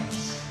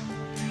lions.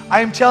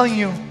 I am telling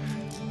you,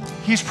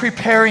 He's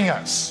preparing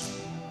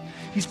us.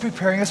 He's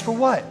preparing us for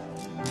what?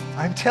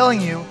 I'm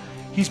telling you,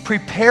 He's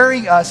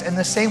preparing us in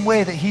the same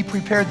way that He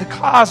prepared the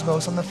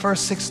cosmos on the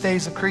first 6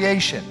 days of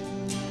creation.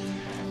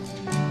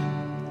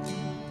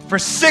 For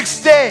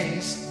 6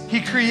 days,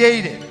 He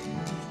created.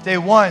 Day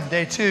 1,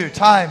 day 2,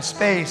 time,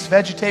 space,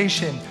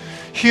 vegetation,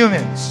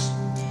 humans.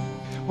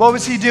 What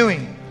was He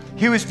doing?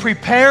 He was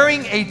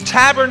preparing a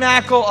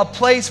tabernacle, a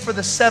place for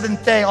the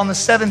 7th day. On the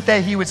 7th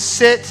day, He would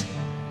sit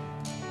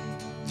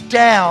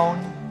down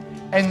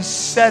and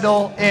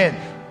settle in.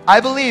 I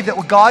believe that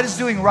what God is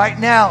doing right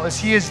now is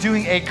He is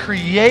doing a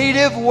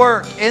creative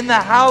work in the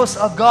house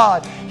of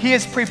God. He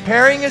is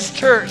preparing His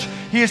church.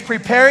 He is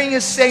preparing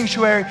His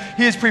sanctuary.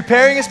 He is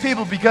preparing His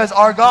people because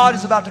our God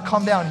is about to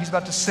come down. He's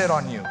about to sit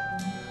on you.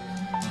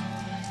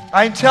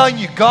 I'm telling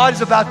you, God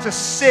is about to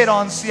sit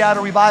on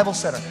Seattle Revival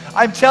Center.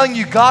 I'm telling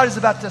you, God is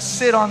about to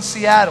sit on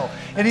Seattle.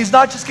 And He's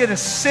not just going to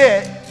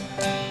sit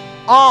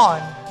on,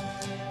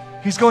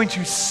 He's going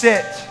to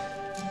sit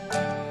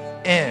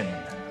in.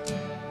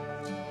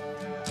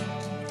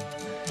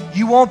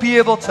 You won't be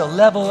able to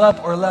level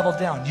up or level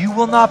down. You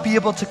will not be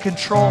able to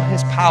control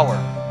His power.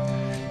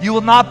 You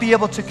will not be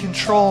able to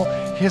control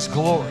His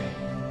glory.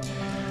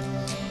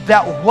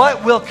 That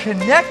what will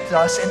connect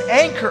us and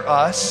anchor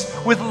us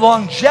with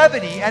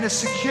longevity and a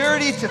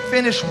security to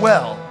finish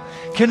well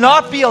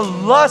cannot be a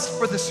lust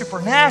for the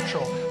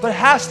supernatural, but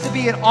has to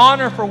be an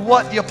honor for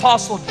what the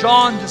Apostle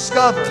John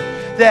discovered.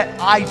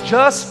 That I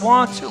just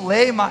want to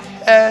lay my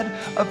head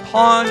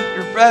upon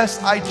your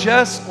breast. I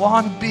just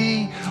want to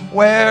be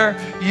where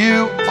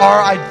you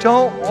are. I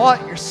don't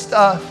want your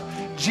stuff.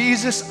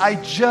 Jesus, I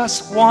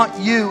just want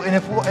you. And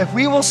if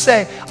we will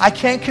say, I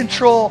can't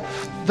control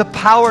the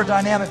power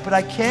dynamic, but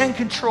I can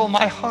control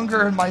my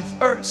hunger and my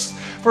thirst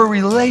for a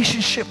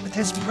relationship with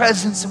His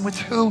presence and with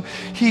who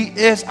He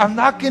is. I'm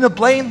not going to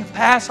blame the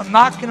past. I'm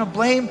not going to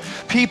blame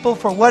people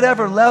for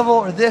whatever level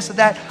or this or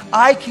that.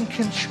 I can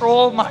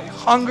control my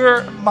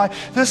hunger.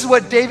 This is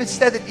what David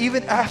said, that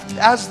even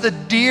as the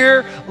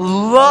deer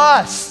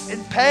lusts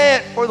and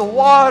pant for the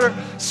water,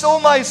 so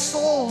my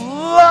soul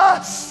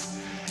lusts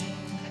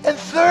and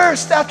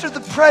thirsts after the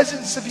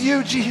presence of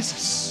you,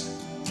 Jesus.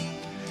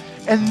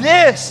 And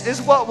this is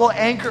what will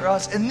anchor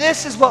us, and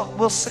this is what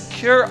will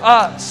secure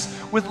us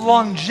with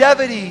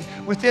longevity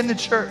within the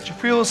church.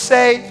 If we will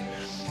say,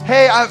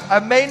 hey, I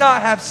may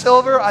not have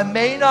silver, I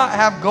may not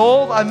have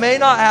gold, I may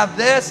not have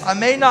this, I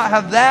may not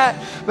have that,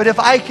 but if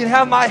I can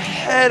have my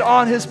head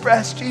on His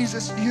breast,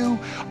 Jesus, you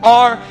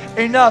are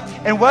enough.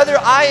 And whether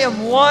I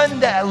am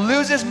one that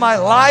loses my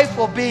life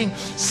while being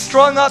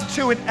strung up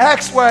to an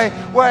X where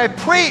I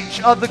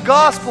preach of the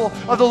gospel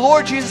of the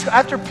Lord Jesus,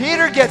 after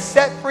Peter gets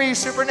set free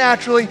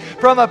supernaturally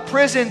from a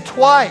prison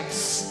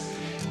twice,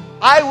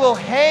 I will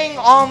hang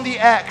on the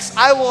X.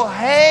 I will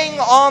hang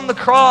on the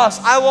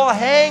cross. I will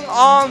hang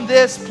on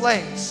this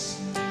place.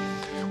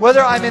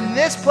 Whether I'm in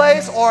this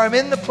place or I'm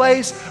in the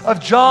place of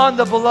John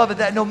the Beloved,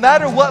 that no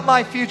matter what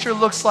my future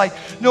looks like,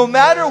 no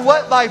matter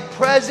what my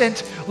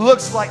present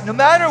looks like, no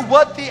matter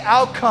what the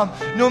outcome,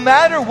 no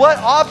matter what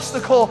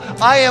obstacle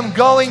I am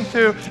going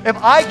through, if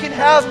I can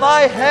have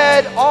my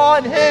head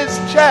on His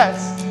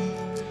chest,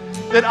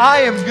 then I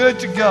am good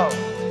to go.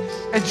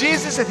 And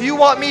Jesus, if you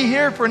want me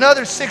here for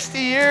another 60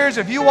 years,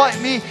 if you want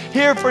me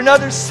here for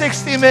another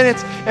 60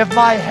 minutes, if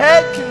my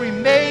head can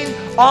remain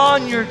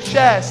on your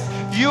chest,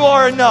 you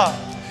are enough.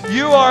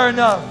 You are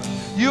enough.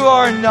 You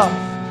are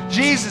enough.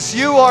 Jesus,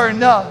 you are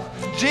enough.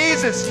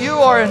 Jesus, you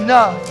are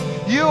enough.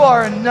 You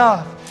are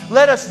enough.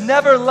 Let us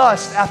never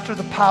lust after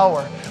the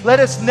power. Let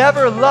us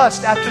never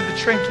lust after the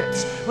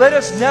trinkets. Let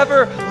us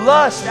never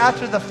lust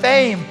after the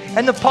fame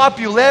and the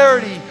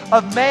popularity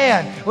of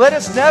man. Let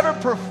us never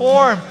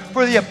perform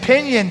for the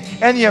opinion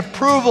and the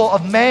approval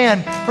of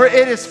man, for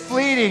it is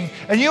fleeting.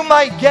 And you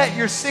might get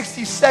your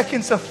 60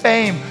 seconds of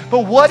fame,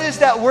 but what is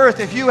that worth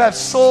if you have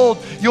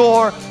sold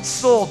your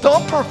soul?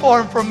 Don't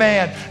perform for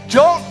man.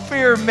 Don't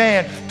fear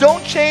man.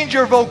 Don't change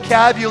your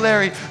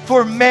vocabulary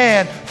for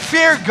man.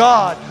 Fear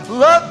God.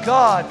 Love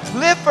God.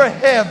 Live for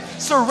Him.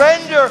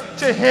 Surrender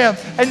to Him.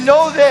 And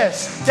know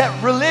this,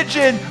 that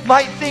religion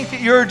might think that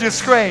you're a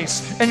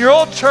disgrace. And your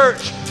old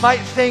church might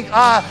think,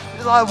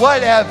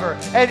 whatever.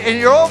 And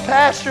your old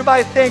pastor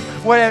might think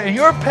whatever. And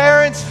your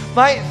parents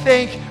might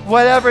think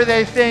whatever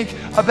they think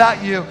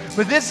about you.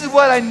 But this is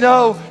what I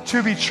know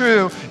to be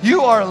true.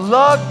 You are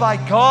loved by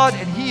God,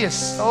 and He is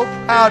so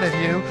proud of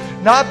you,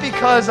 not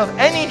because of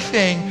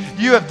anything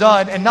you have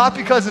done and not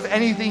because of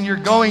anything you're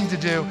going to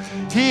do.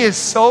 He is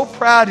so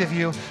proud of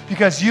you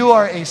because you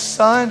are a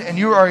son and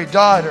you are a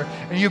daughter,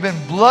 and you've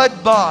been blood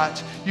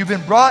bought. You've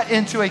been brought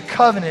into a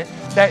covenant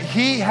that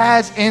he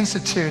has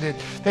instituted.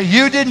 That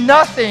you did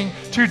nothing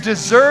to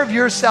deserve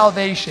your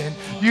salvation.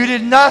 You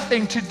did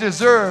nothing to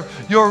deserve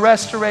your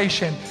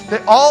restoration.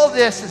 That all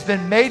this has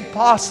been made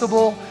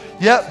possible,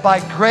 yet by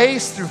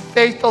grace through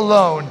faith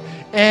alone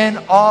in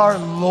our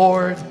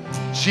Lord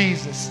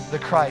Jesus the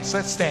Christ.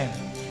 Let's stand.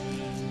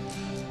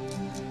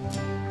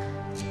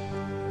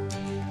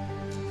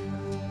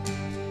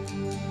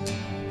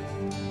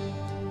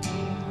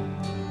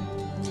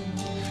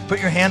 Put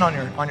your hand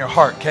on your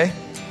heart, okay?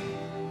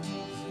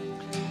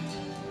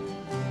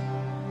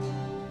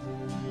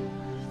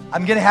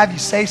 I'm going to have you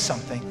say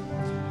something.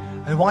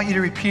 I want you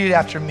to repeat it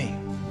after me.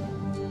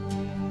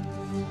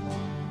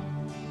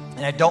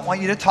 And I don't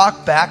want you to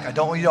talk back. I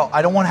don't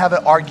want to have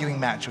an arguing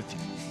match with you.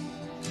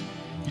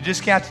 You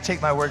just can't have to take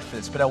my word for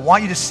this, but I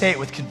want you to say it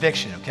with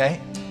conviction,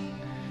 okay?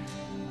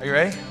 Are you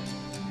ready?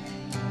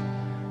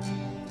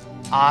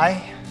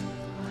 I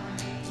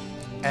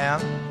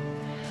am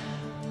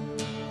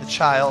the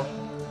child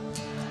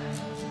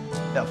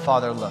that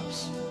Father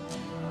loves.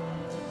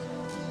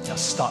 Now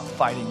stop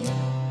fighting it.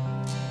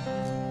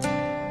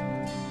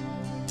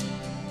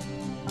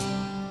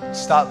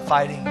 Stop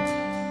fighting.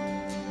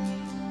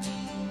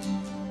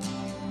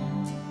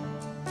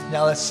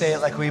 Now let's say it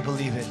like we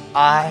believe it.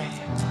 I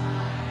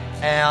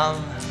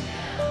am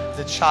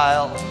the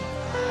child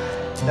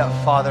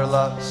that Father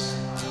loves.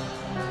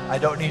 I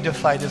don't need to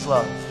fight his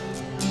love.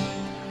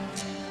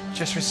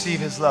 Just receive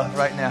his love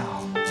right now.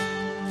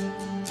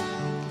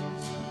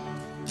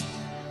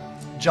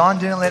 John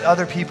didn't let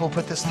other people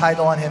put this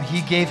title on him.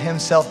 He gave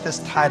himself this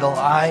title.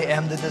 I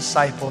am the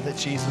disciple that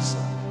Jesus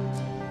loved.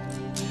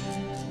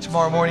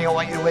 Tomorrow morning, I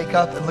want you to wake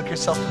up and look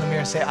yourself in the mirror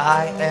and say,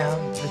 I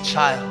am the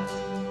child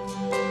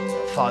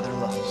that Father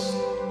loves.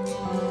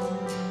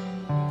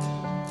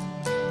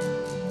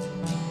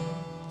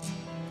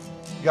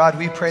 God,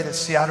 we pray that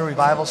Seattle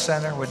Revival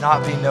Center would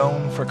not be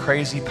known for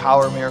crazy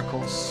power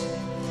miracles,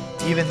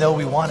 even though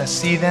we want to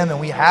see them and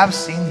we have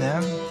seen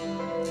them.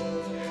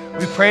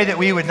 We pray that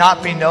we would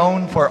not be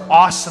known for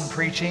awesome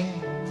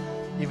preaching,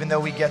 even though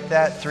we get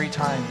that 3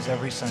 times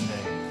every Sunday.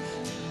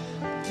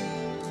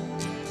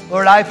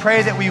 Lord, I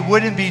pray that we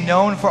wouldn't be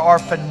known for our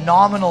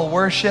phenomenal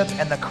worship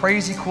and the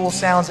crazy cool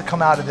sounds that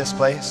come out of this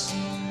place,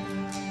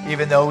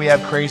 even though we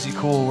have crazy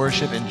cool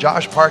worship and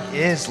Josh Park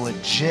is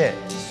legit.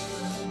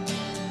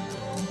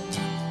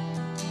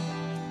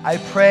 I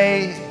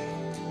pray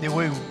that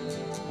we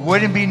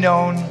wouldn't be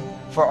known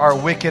for our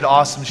wicked,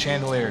 awesome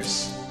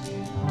chandeliers.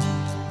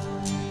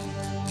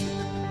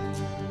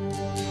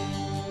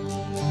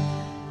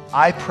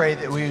 I pray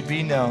that we would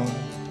be known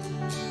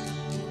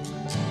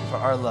for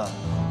our love.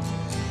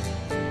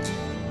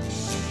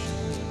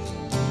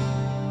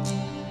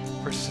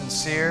 For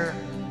sincere,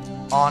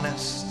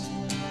 honest,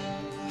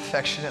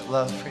 affectionate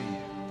love for you.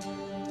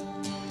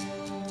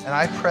 And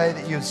I pray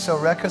that you would so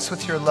wreck us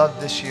with your love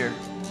this year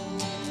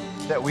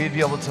that we'd be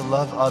able to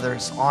love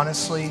others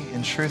honestly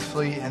and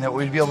truthfully, and that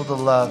we'd be able to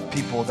love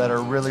people that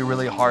are really,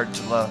 really hard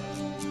to love.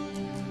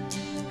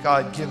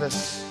 God, give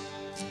us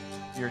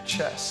your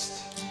chest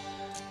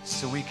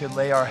so we could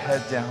lay our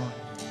head down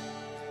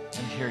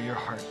and hear your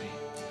heartbeat.